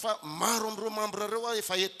fantatro fa maro amin'ireo membre reo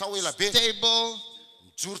efa tao ela be. Stable,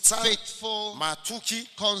 Mijoro tsara, faithful, matoky,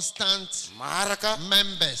 constant maharaka,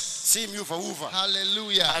 members. tsy miovaova.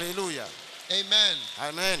 Hallelujah. Hallelujah. Amen.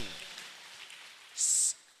 Amen.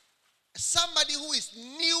 Somebody who is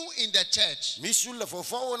new in the church Misy olona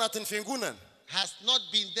vaovao anatin'ny fiangonana. has not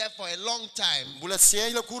been there for a long time. Mbola tsy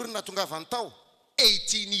aila akory na tongavany tao.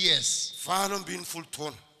 18 years. 18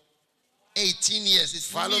 taona. 18 years.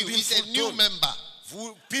 It's new. He's a new member.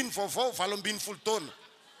 Pino vaovao 18 taona.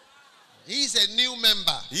 He's a new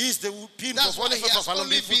member. Izy dia pino That's vaovao why he nefa has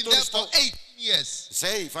only 18 been taona there izy for tao. 18 years.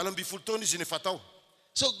 Zay 18 taona izy nefa tao.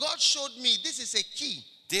 So God showed me this is a key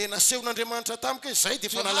Dia nasehon'Andriamanitra tamiko hoe zay dia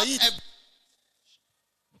to fa have nalahity.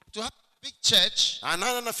 a big church.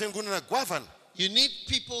 Ananana fiangonana goavana. You need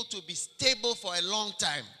people to be stable for a long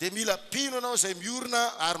time. Dia mila pino anao zay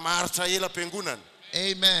miorina ary maharitra ela ampiangonana.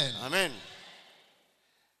 Amen. Amen.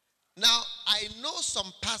 Now, I know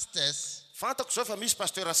some pastors, Fantako zao fa misy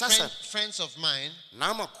pasteur sasany, friends of mine,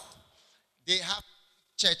 namako, they have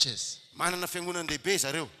churches. manana fiangonana lehibe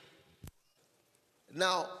zareo.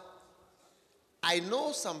 Now, I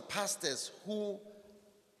know some pastors who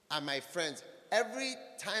are my friends. Every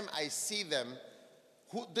time I see them,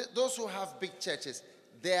 those who have big churches,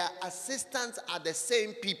 their assistants are the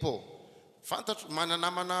same people. Fantatro manana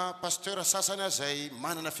namana pasteur sasany zay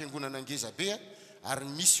manana fiangonana ngeza be ary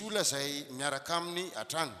misy olona zay miaraka aminy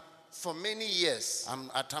atrany. for many years.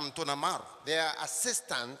 Their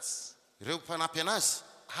assistants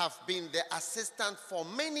have been the assistant for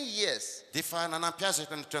many years. They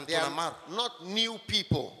are not new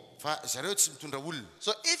people.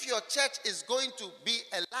 So if your church is going to be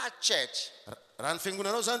a large church,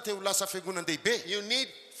 you need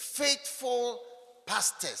faithful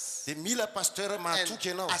pastors and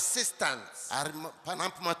assistants.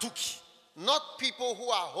 Not people who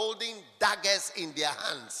are holding daggers in their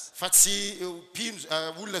hands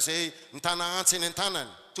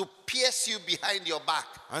to pierce you behind your back.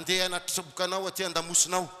 Do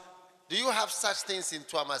you have such things in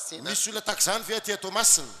Toamasina?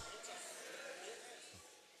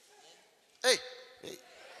 Hey,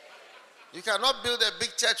 you cannot build a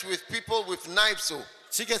big church with people with knives. So.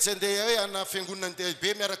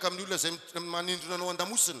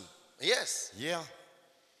 Yes. Yeah.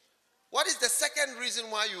 What is the second reason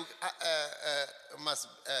why you must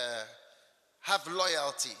have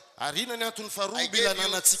loyalty? I gave you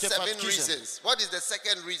 7 reasons. What is the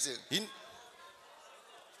second reason?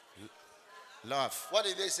 Love. What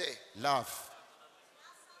did they say? Love.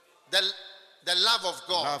 The love of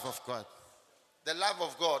God. Love of God. The love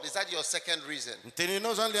of God. Is that your second reason?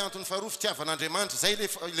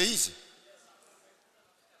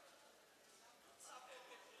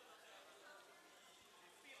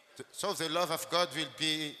 So the love of God will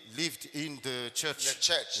be lived in the church. The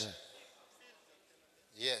church. Yeah.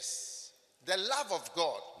 Yes. The love of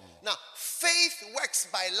God. Now, faith works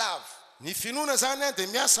by love.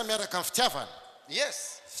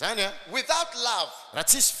 Yes. Without love,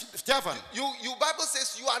 you Bible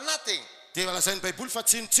says you are nothing. You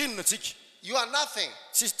are nothing.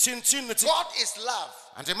 God is love.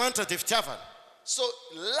 So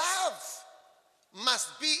love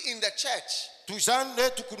must be in the church. Bible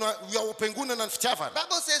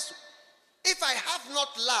says, if I have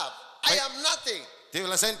not love, I am nothing. It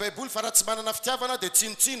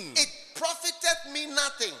profiteth me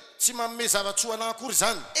nothing.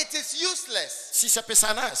 It is useless.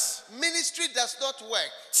 Ministry does not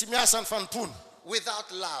work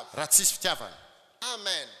without love.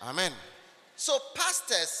 Amen. Amen. So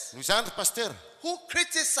pastors who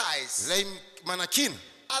criticize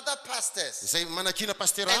other pastors and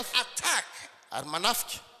attack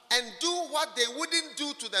and do what they wouldn't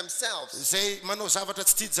do to themselves, they are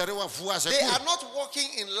not walking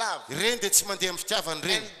in love, and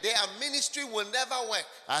their ministry will never work.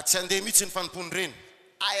 I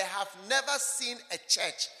have never seen a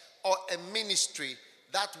church or a ministry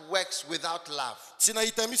that works without love.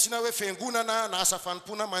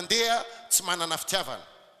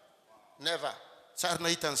 Never.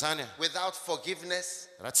 Without forgiveness.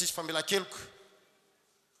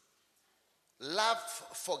 Love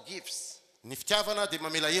forgives.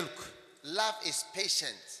 Love is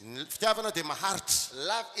patient.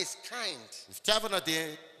 Love is kind.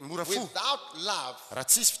 Without love,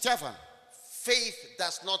 faith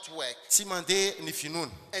does not work, and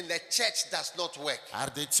the church does not work.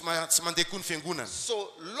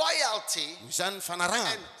 So loyalty and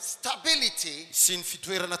stability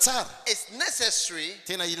is necessary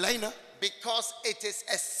because it is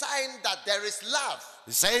a sign that there is love.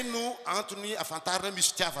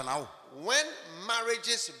 When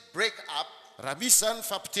marriages break up,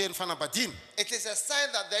 it is a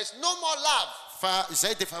sign that there is no more love.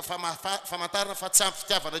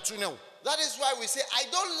 That is why we say, I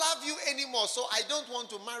don't love you anymore, so I don't want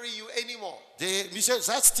to marry you anymore.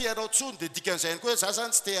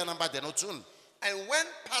 And when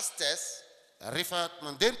pastors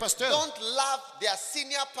don't love their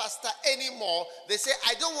senior pastor anymore, they say,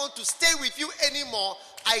 I don't want to stay with you anymore,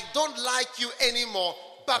 I don't like you anymore,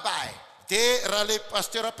 bye-bye.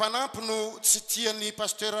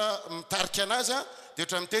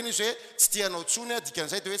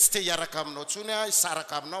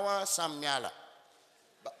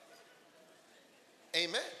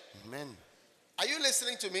 Amen. Amen. Are you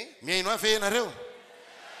listening to me?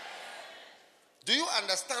 Do you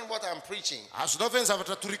understand what I'm preaching? Well,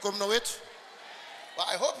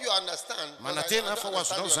 I hope you understand. I don't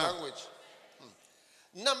understand your language.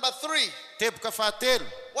 Number 3.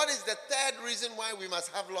 What is the third reason why we must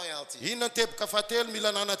have loyalty?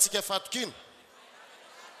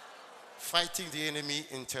 Fighting the enemy,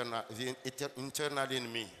 the internal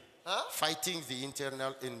enemy. Huh? Fighting the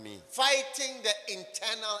internal enemy. Fighting the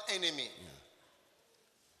internal enemy.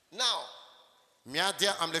 Yeah. Now,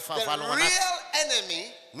 the real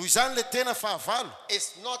enemy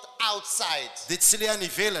is not outside. It's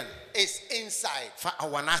inside.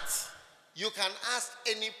 You can ask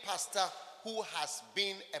any pastor who has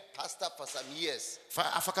been a pastor for some years. Fa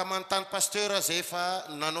afaka manontany pasteur zay efa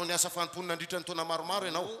nanao ny asa fanimponina nandritra ny taona maromaro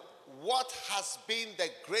ianao. What has been the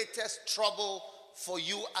greatest trouble for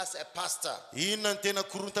you as a pastor? Inona ny tena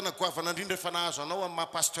korontana goavana indrindra efa nahazo anao amin'ny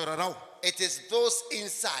maha-pasteur anao? It is those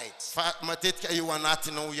inside. Fa matetika eo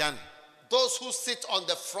anatinao ihany. Those who sit on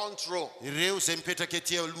the front row. Ireo zay mipetraka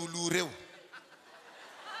etỳ alohaloha ireo.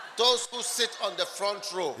 Those who sit on the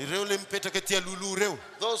front row. Ireo le mipetraka etỳ alohaloha ireo.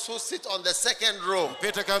 Those who sit on the second row.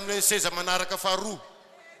 Mipetraka amin'ny seza manaraka faharoa.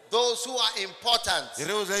 Those who are important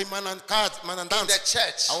Ireo zay in manandanja the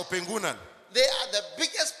church. ao am-piangonana. They are the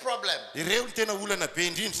biggest problem. Ireo ny tena olana be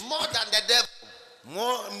indrindra. More than the devil.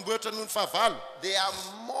 Miboatra noho ny fahavalo. They are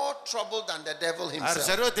more trouble than the devil Ary himself.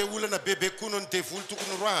 zareo dia olana bebe koa noho ny devoly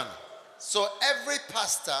tokony roahana. So every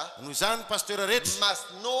pastor Noho izany pasteur rehetra must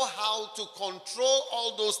know how to control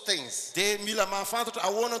all those things. dia mila mahafantatra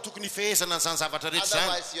ahoana tokony fehezana an'izany zavatra rehetra zany.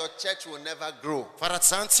 Otherwise your church will never grow. Fa raha tsy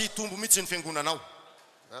zany tsy hitombo mihitsy ny fiangonanao.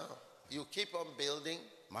 No. You keep on building.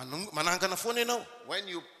 Manangana foana ianao. When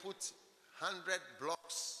you put 100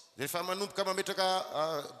 blocks Rehefa manomboka mametraka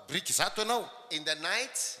briky zato ianao in the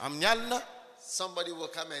night, amin'ny alina, somebody will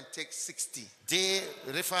come and take 60. dia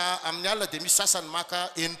rehefa amin'ny alina dia misy sasany maka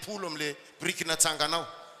 80 amin'le briky natsanganao.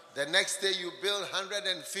 The next day you build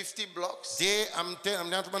 150 blocks. Dia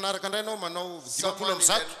amin'ny andro manaraka indray ianao manao 50 amin'ny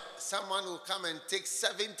zato. Someone will come and take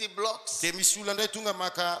 70 blocks. Dia misy olona indray tonga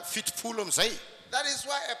maka 70 amin'izay. That is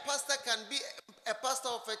why a pastor can be a pastor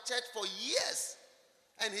of a church for years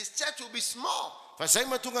and his church will be small. Fa zay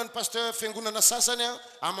mahatonga ny pasteur fiangonana sasany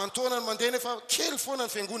amantoana ny mandeha nefa kely foana ny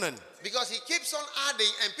fiangonany. Because he keeps on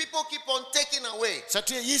adding and people keep on taking away.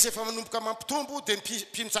 Satria izy efa manomboka mampitombo dia ny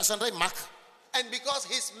mpino sasany indray maka. And because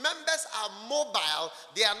his members are mobile,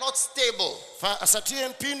 they are not stable. Fa satria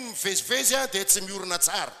ny mpino mivezivezy dia tsy miorina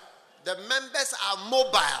tsara. The members are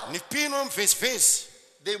mobile. Ny mpino mivezivezy.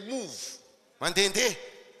 They move. Mandehandeha.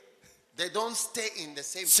 They don't stay in the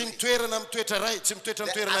same Tsy place. mitoerana amin'ny toetra iray, tsy mitoetra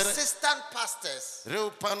amin'ny The toerana iray. assistant pastors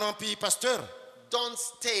Ireo mpanampy pasteur don't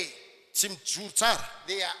stay. tsy mijoro tsara.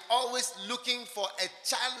 They are always looking for a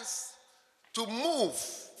chance to move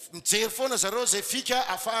Mijery foana zareo zay fika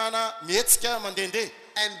ahafahana mihetsika mandehandeha.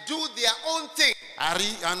 and do their own thing Ary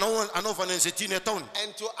anaovana an'izay tiany ataony.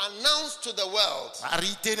 and to announce to the world, Ary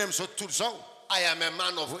hiteny amin'izao tontolo izao. I am a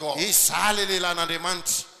man of God. Izaho le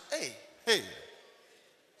lehilah'Andriamanitra. Hey. Hey.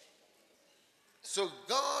 So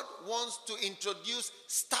God wants to introduce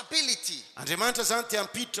stability, Andriamanitra zany te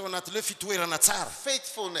hampiditra ao anatin'ilay fitoerana tsara.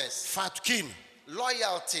 faithfulness, Fahatokina,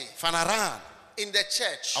 loyalty fanarahana in the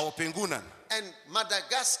church. ao am-piangonana. And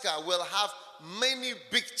Madagascar will have many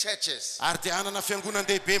big churches, Ary dia hanana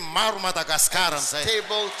fiangonan-dehibe maro Madagascar amin'izay.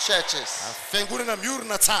 stable churches. Fiangonana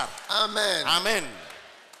miorina tsara. Amen. Amen.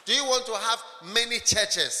 Do you want to have many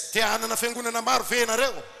churches? Te hanana fiangonana maro ve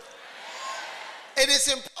ianareo? It is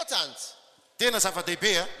important Tena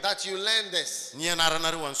zava-dehibe that you learn this, ny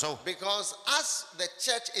ianaranareo an'izao. because as the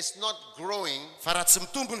church is not growing, Fa raha tsy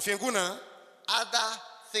mitombo ny fiangonana other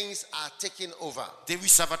things are taken over. dia ho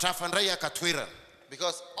isy zavatra hafa indray akatoerana.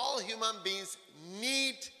 Because all human beings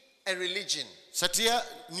need a religion. Satria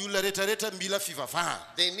ny olona rehetrarehetra mila fivavahana,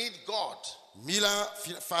 They need God, mila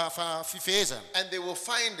fifehezana. and they will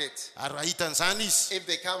find it Ary ahitan'izany izy. if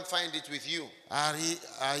they can't find it with you. Ary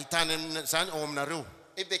ahitany amin'izany ao aminareo.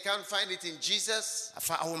 If they can't find it in Jesus,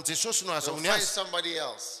 Fa ao am Jesosy no they'll azahoany find azy. somebody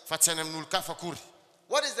else. Fa tsy any amin'olo kafa akory.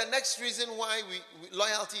 What is the next reason why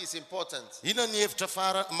loyalty is important? Inona ny hevitra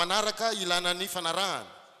manaraka ilana ny fanarahana?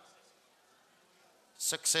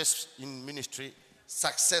 Success in ministry.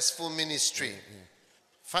 Successful ministry.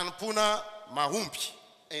 Fanompona mahomby.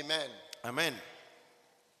 Amen. Amen.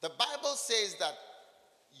 The Bible says that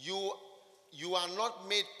you are not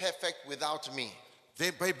made perfect without me.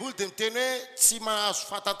 Dia Baiboly dia miteny hoe tsy mahazo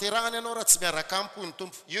fahatanterahana ianao raha tsy miaraka amiko ny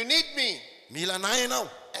tompo. You need me, Mila anahy ianao,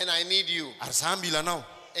 and I need you. ary zaho mila anao.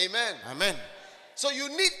 Amen. Amen. So you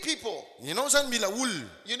need people. Ianao zany mila olona.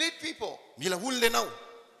 You need people. Mila olona ianao.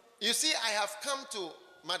 You see, I have come to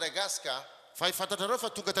Madagascar Fa fantatrareo fa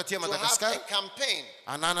tonga taty to have Madagascar a campaign,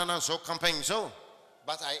 ananana zao campagne zao.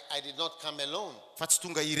 but I did not come alone. Fa tsy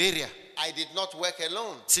tonga irery. I did not work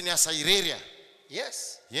alone. Tsy niasa irery.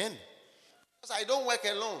 Yes, Eny. because I don't work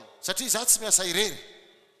alone. Satria zaho tsy miasa irery.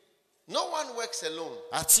 No one works alone.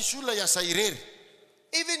 Ary tsisy olona hiasa irery.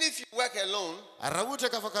 Even if you work alone, Ary raha ohatra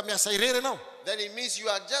ka afaka miasa irery ianao, then it means you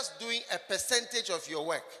are just doing a percentage of your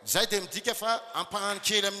work. zay dia midika fa ampahany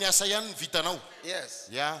kely amin'ny asa ihany ny vitanao. Yes,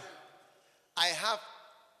 Ya, I have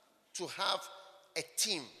to have a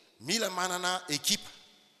team mila manana ekipa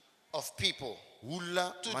of people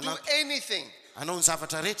olona to do manampy anything. anao ny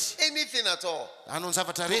zavatra rehetra, anything at all. anao ny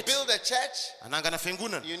zavatra To rehetra, build a church, anangana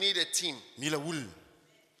fiangonana, you need a team. mila olona.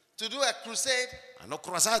 To do a crusade, Anao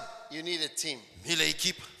croisade, you need a team. mila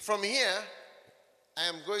ekipa. From here, I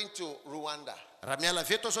am going to Rwanda Raha miala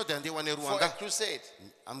avy eto zao dia andeha ho any for a Rwanda crusade.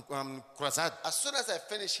 amin'ny croisade. As soon as I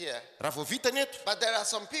finish here, Raha vao vita ny eto, but there are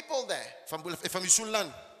some people there fa mbola efa misy olona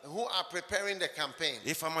any, who are preparing the campaign,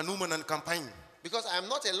 efa manomana ny campagne. because I am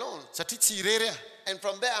not alone. Satria tsy irery aho. And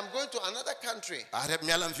from there, I'm going to another country. Ary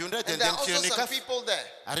miala amin'ny ndray dia And there andeha are amin'ny also firenena some kafa. people there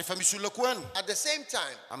Ary efa misy olona koa any at the same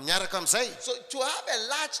time. miaraka amin'izay. So to have a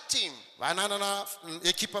large team Ananana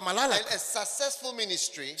ekipa and malalaka a successful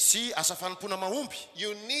ministry, sy asa fanompoana mahomby,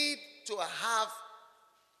 you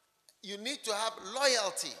need to have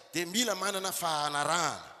loyalty. dia mila manana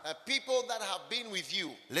fahanarahana. People that have been with you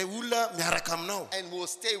Le olona miaraka aminao and will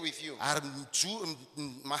stay with you. ary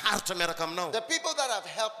maharitra miaraka aminao. The people that have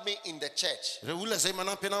helped me in the church Re olona zay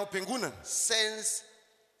manampy anao am-piangonana since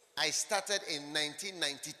I started in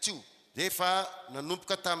 1992 dia efa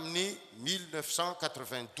nanomboka tamin'ny in the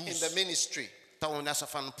 1992 ministry. taon'ny asa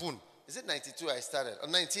fanompoana. Is it 92 I started? Or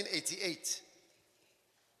 1988?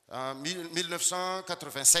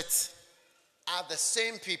 1987 Are the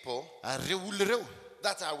same people ary reo olona reo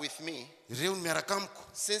that are with me ireo ny miaraka amiko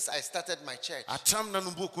since I started my church, hatramin'ny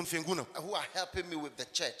nanomboako ny fiangonako. who are helping me with the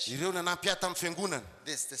church. Ireo nanampy ahy tamin'ny fiangonana.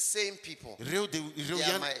 There's the same people. Ireo dia ireo They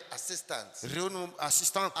are ihany. my assistants Ireo no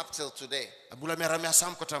assistant. up till today. Mbola miara-miasa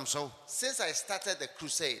amiko hatramin'izao. Since I started the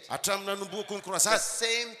crusade, Hatramin'ny nanomboako ny the croisade.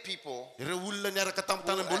 same people Ireo olona niaraka tamin'ny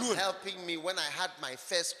who tany are am-boalohany helping me when I had my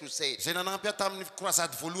first crusade zay nanampy ahy tamin'ny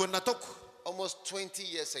croisade voalohany nataoko almost 20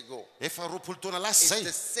 years ago. efa 20 taona lasa It's zay.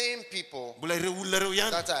 the same people Mbola ireo olona reo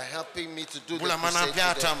ihany that are helping me to do the mbola crusade manampy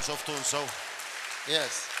ahy today. hatramin'izao fotoana izao.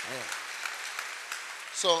 Yes.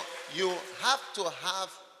 So you have to have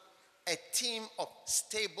a team of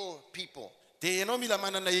stable people Dia ianao mila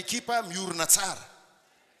manana ekipa miorina tsara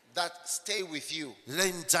that stay with you.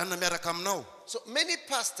 ilay mijanona miaraka aminao. So many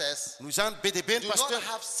pastors Noho izany be dia be ny do not pasteur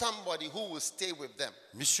have somebody who will stay with them.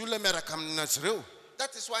 misy olona miaraka aminazy ireo.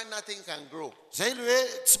 That is why nothing can grow. Zay le hoe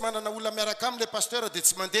tsy manana olona miaraka am'le pasteur dia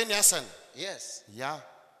tsy mandeha ny asany. Yes. Ya.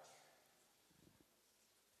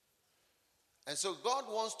 And so God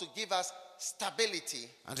wants to give us stability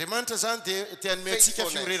Andriamanitra zany dia tia hanome antsika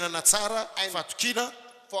fiorenana tsara, And- fatokiana.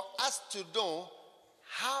 for us to know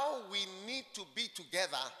how we need to be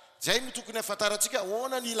together Zay no tokony hafantarantsika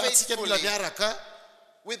ahoana ny ilantsika mila Faithfully. miaraka.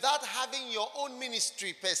 without having your own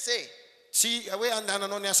ministry per se, Tsy hoe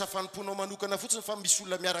andehananao ny asa fanomponao manokana fotsiny fa misy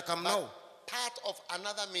olona miaraka aminao. but part of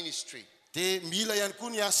another ministry. Dia mila ihany koa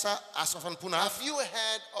ny asa fanompona hafa. Have you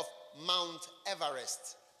heard of Mount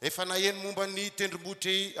Everest? Efa naheno momba ny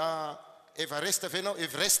tendrombohitry Everest ve ianao?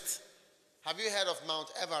 Everest. Have you heard of Mount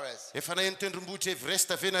Everest? Efa naheno tendrombohitry Everest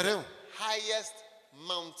ve nareo? Highest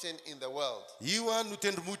mountain in the world. Io no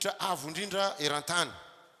tendrombohitra avo indrindra eran-tany.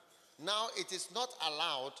 Now it is not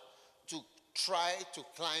allowed to try to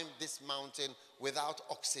climb this mountain without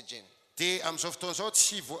oxygen. Dia amin'izao fotoana izao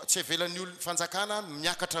tsy avelan'ny olona fanjakana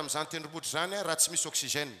miakatra amin'izany tendrombohitra zany raha tsy misy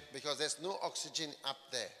oxygène. Because there's no oxygen up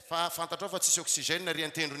there. Fa fantatrao fa tsisy oxygène ary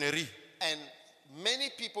an-tendrony ary. And many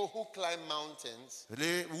people who climb mountains,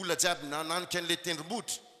 Le olona jiaby nanika an'le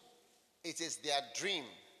tendrombohitra, it is their dream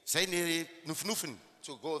zay ny nofinofiny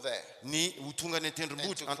to go there ny ho tonga ny and to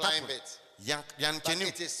tendrombohitra climb an-tampony. it. Ianika But an'io.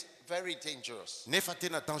 it is very dangerous. Nefa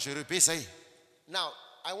tena dangereux be zay. Now,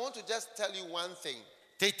 I want to just tell you one thing.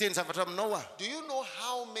 Te hiteny zavatra aminao ah. Do you know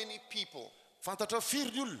how many people, Fantatrao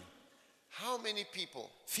firy ny olona.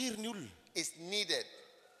 Firy ny olona is needed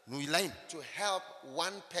no ilaina. to help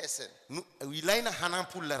one person No ilaina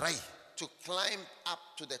hanampy olona ray to climb up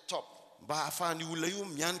to the top? mba hahafahan'ny olona io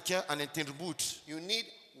mianika any an-tendrombohitra. You need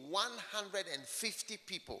 150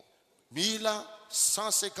 people Mila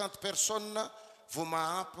 150 personnes vao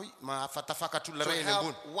mahampy mahafatafakatra olona to ray any help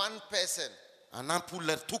ambony. one person Hanampy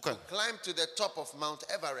olona tokana. climb to the top of Mount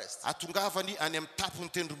Everest. Atongavany any amin'ny tapony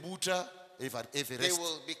tendrombohitra They Everest.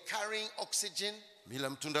 will be carrying oxygen, Mila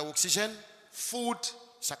mitondra oxygène, food,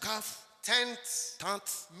 sakafo, tents,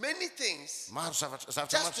 tanty, many things, maro zavatra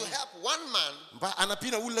just to maro. help one man Mba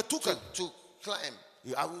anampiana olona tokana to climb.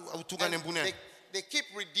 ho tonga any And ambony any. they keep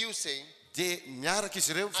reducing Dia miaraka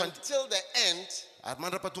izy ireo until the end, ary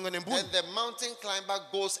mandrapatonga any ambony. and the mountain climber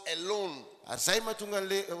goes alone Ary zay mahatonga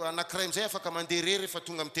an'le anankiray amizay afaka mandeha rery rehefa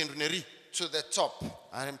tonga amin'ny tendrony ary. to the top.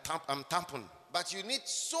 Ary amin'ny tampony. But you need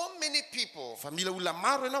so many people Fa mila olona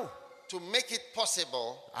maro ianao to make it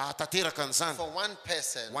possible atateraka an'izany for one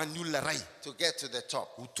person ho an'ny olona ray to get to the top.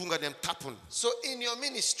 ho tonga ny amin'ny tapony. So in your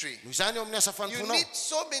ministry, Noho izany eo amin'ny asa you fanomponao need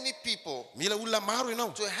so many people mila olona maro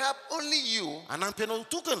ianao to help only you anampy anao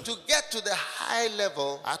tokana to get to the high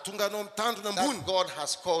level ahatonga anao amin'ny tandrona ambony that God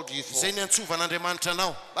has called you for. izay ny antsovan'Andriamanitra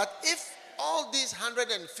anao. But if all these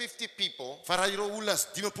 150 people Fa raha ireo olona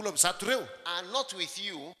 50 reo are not with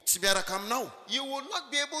you, tsy miaraka aminao, you will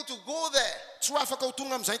not be able to go there tsy ho afaka ho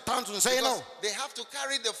tonga amin'izay tanjona izay because ianao. they have to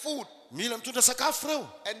carry the food Mila mitondra sakafo reo,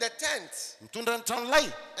 and the tent mitondra ny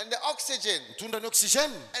tranolay, and the oxygen mitondra ny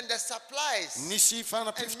oxygène, and the supplies nisy and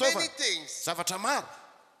fanampim-fitaovana, many things zavatra maro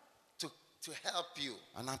to help you.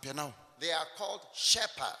 anampy anao. They are called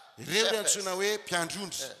shepherds. Ireo ny antsoina hoe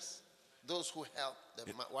mpiandrondry. Yes. Those who help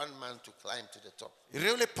one man to climb to the top.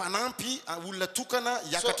 Ireo le mpanampy olona tokana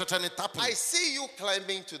hiakatra hatrany I tapony. see you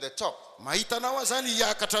climbing to the top. Mahita anao aho zany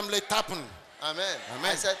hiakatra amin'ilay tapony. Amen.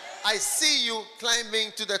 Amen. I said, I see you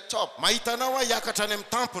climbing to the top Mahita anao aho hiakatra any amin'ny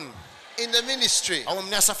tampony in the ministry. ao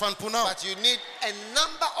amin'ny asa fanomponao. But you need a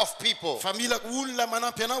number of people Fa mila olona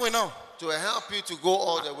manampy anao ianao. to help you to go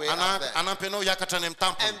all the way up there. Anampy anao hiakatra any amin'ny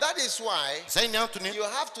tampony. And that is why Zay ny antony you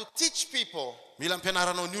have to teach people mila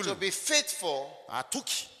ampianaranao ny to olona be faithful,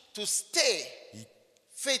 atoky, to stay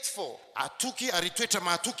faithful. atoky ary toetra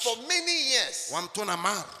mahatoky For many years, ho amin'ny taona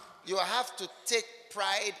maro. you have to take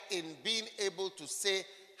pride in being able to say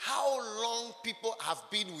how long people have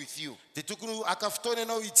been with you. Dia tokony aka fotoana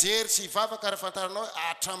ianao hijery sy hivavaka ary fantaranao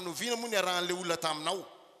hatramin'ny oviana moa ny arahan'ilay olona taminao.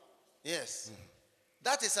 Yes.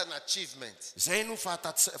 That is an achievement. Zay no It is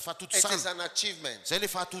fahatotosana. an achievement. Zay le That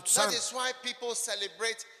fahatotosana. is why people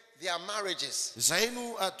celebrate their marriages. Zay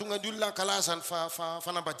no tonga ny olona ankalaza ny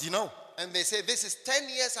fanambadianao. And they say, this is 10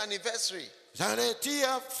 years anniversary. Zany hoe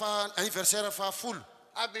tia anniversaire fahafolo.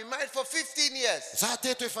 I've been married for 15 years. Za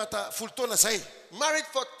teto efa folo taona zay. Married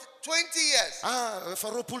for 20 years.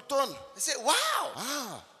 Efa roapolo taona. They say,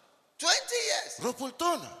 wow, 20 years, Roapolo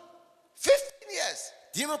taona. 15 years,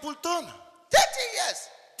 10 taona. 30 years.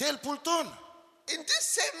 3 taona. In this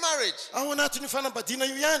same marriage. Ao anatin'ny fanambadiana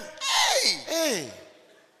io ihany. Hey,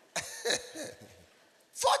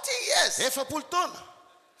 40 years, Efapolo taona.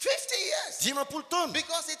 50 years. 10 taona.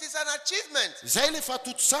 Because it is an achievement Zay le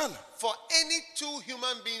fahatotosana. for any two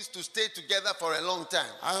human beings to stay together for a long time.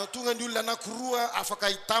 Tonga ny olona anankiroa afaka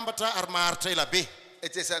hitambatra ary maharitra ela be.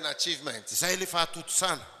 It is an achievement Zay le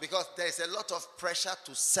fahatotosana. because there is a lot of pressure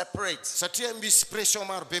to separate. Satria misy pression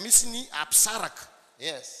maro be mihitsy ny ampisaraka.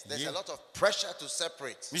 Yes, there's Yeah. a lot of pressure to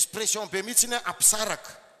separate, Misy pression be mihitsy ny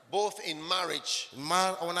ampisaraka. both in marriage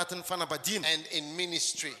Maro ao anatin'ny fanambadiana. and in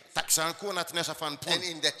ministry Takizany koa anatin'ny asa and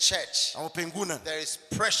fanompona. in the church. Ao am-piangonana. There is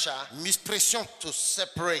pressure Misy pression to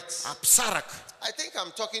separate. ampisaraka. I think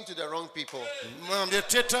I'm talking to the wrong people.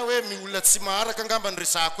 Mieritreritra hoe olona tsy maharaka angamba ny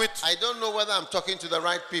resahako eto. I don't know whether I'm talking to the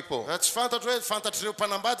right people. Tsy fantatro hoe fantatr'ireo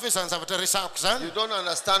mpanambady hoe zany zavatra resahako zany. You don't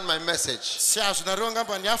understand my message. Tsy azonareo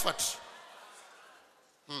angamba ny afatra.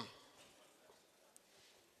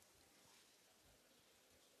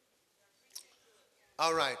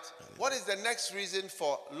 All right. What is the next reason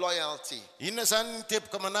for loyalty? Inona zany ny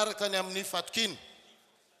teboka manaraka ny amin'ny fatokiny?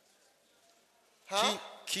 Huh?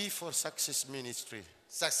 Key for success ministry.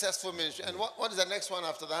 Successful ministry. And what is the next one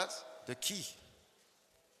after that? The key.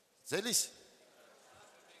 Zelis.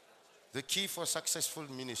 The key for successful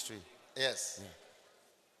ministry. Yes.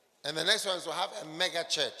 And the next one is to have a mega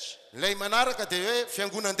church. Ilay manaraka dia hoe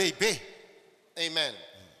fiangonana-dehibe. Amen.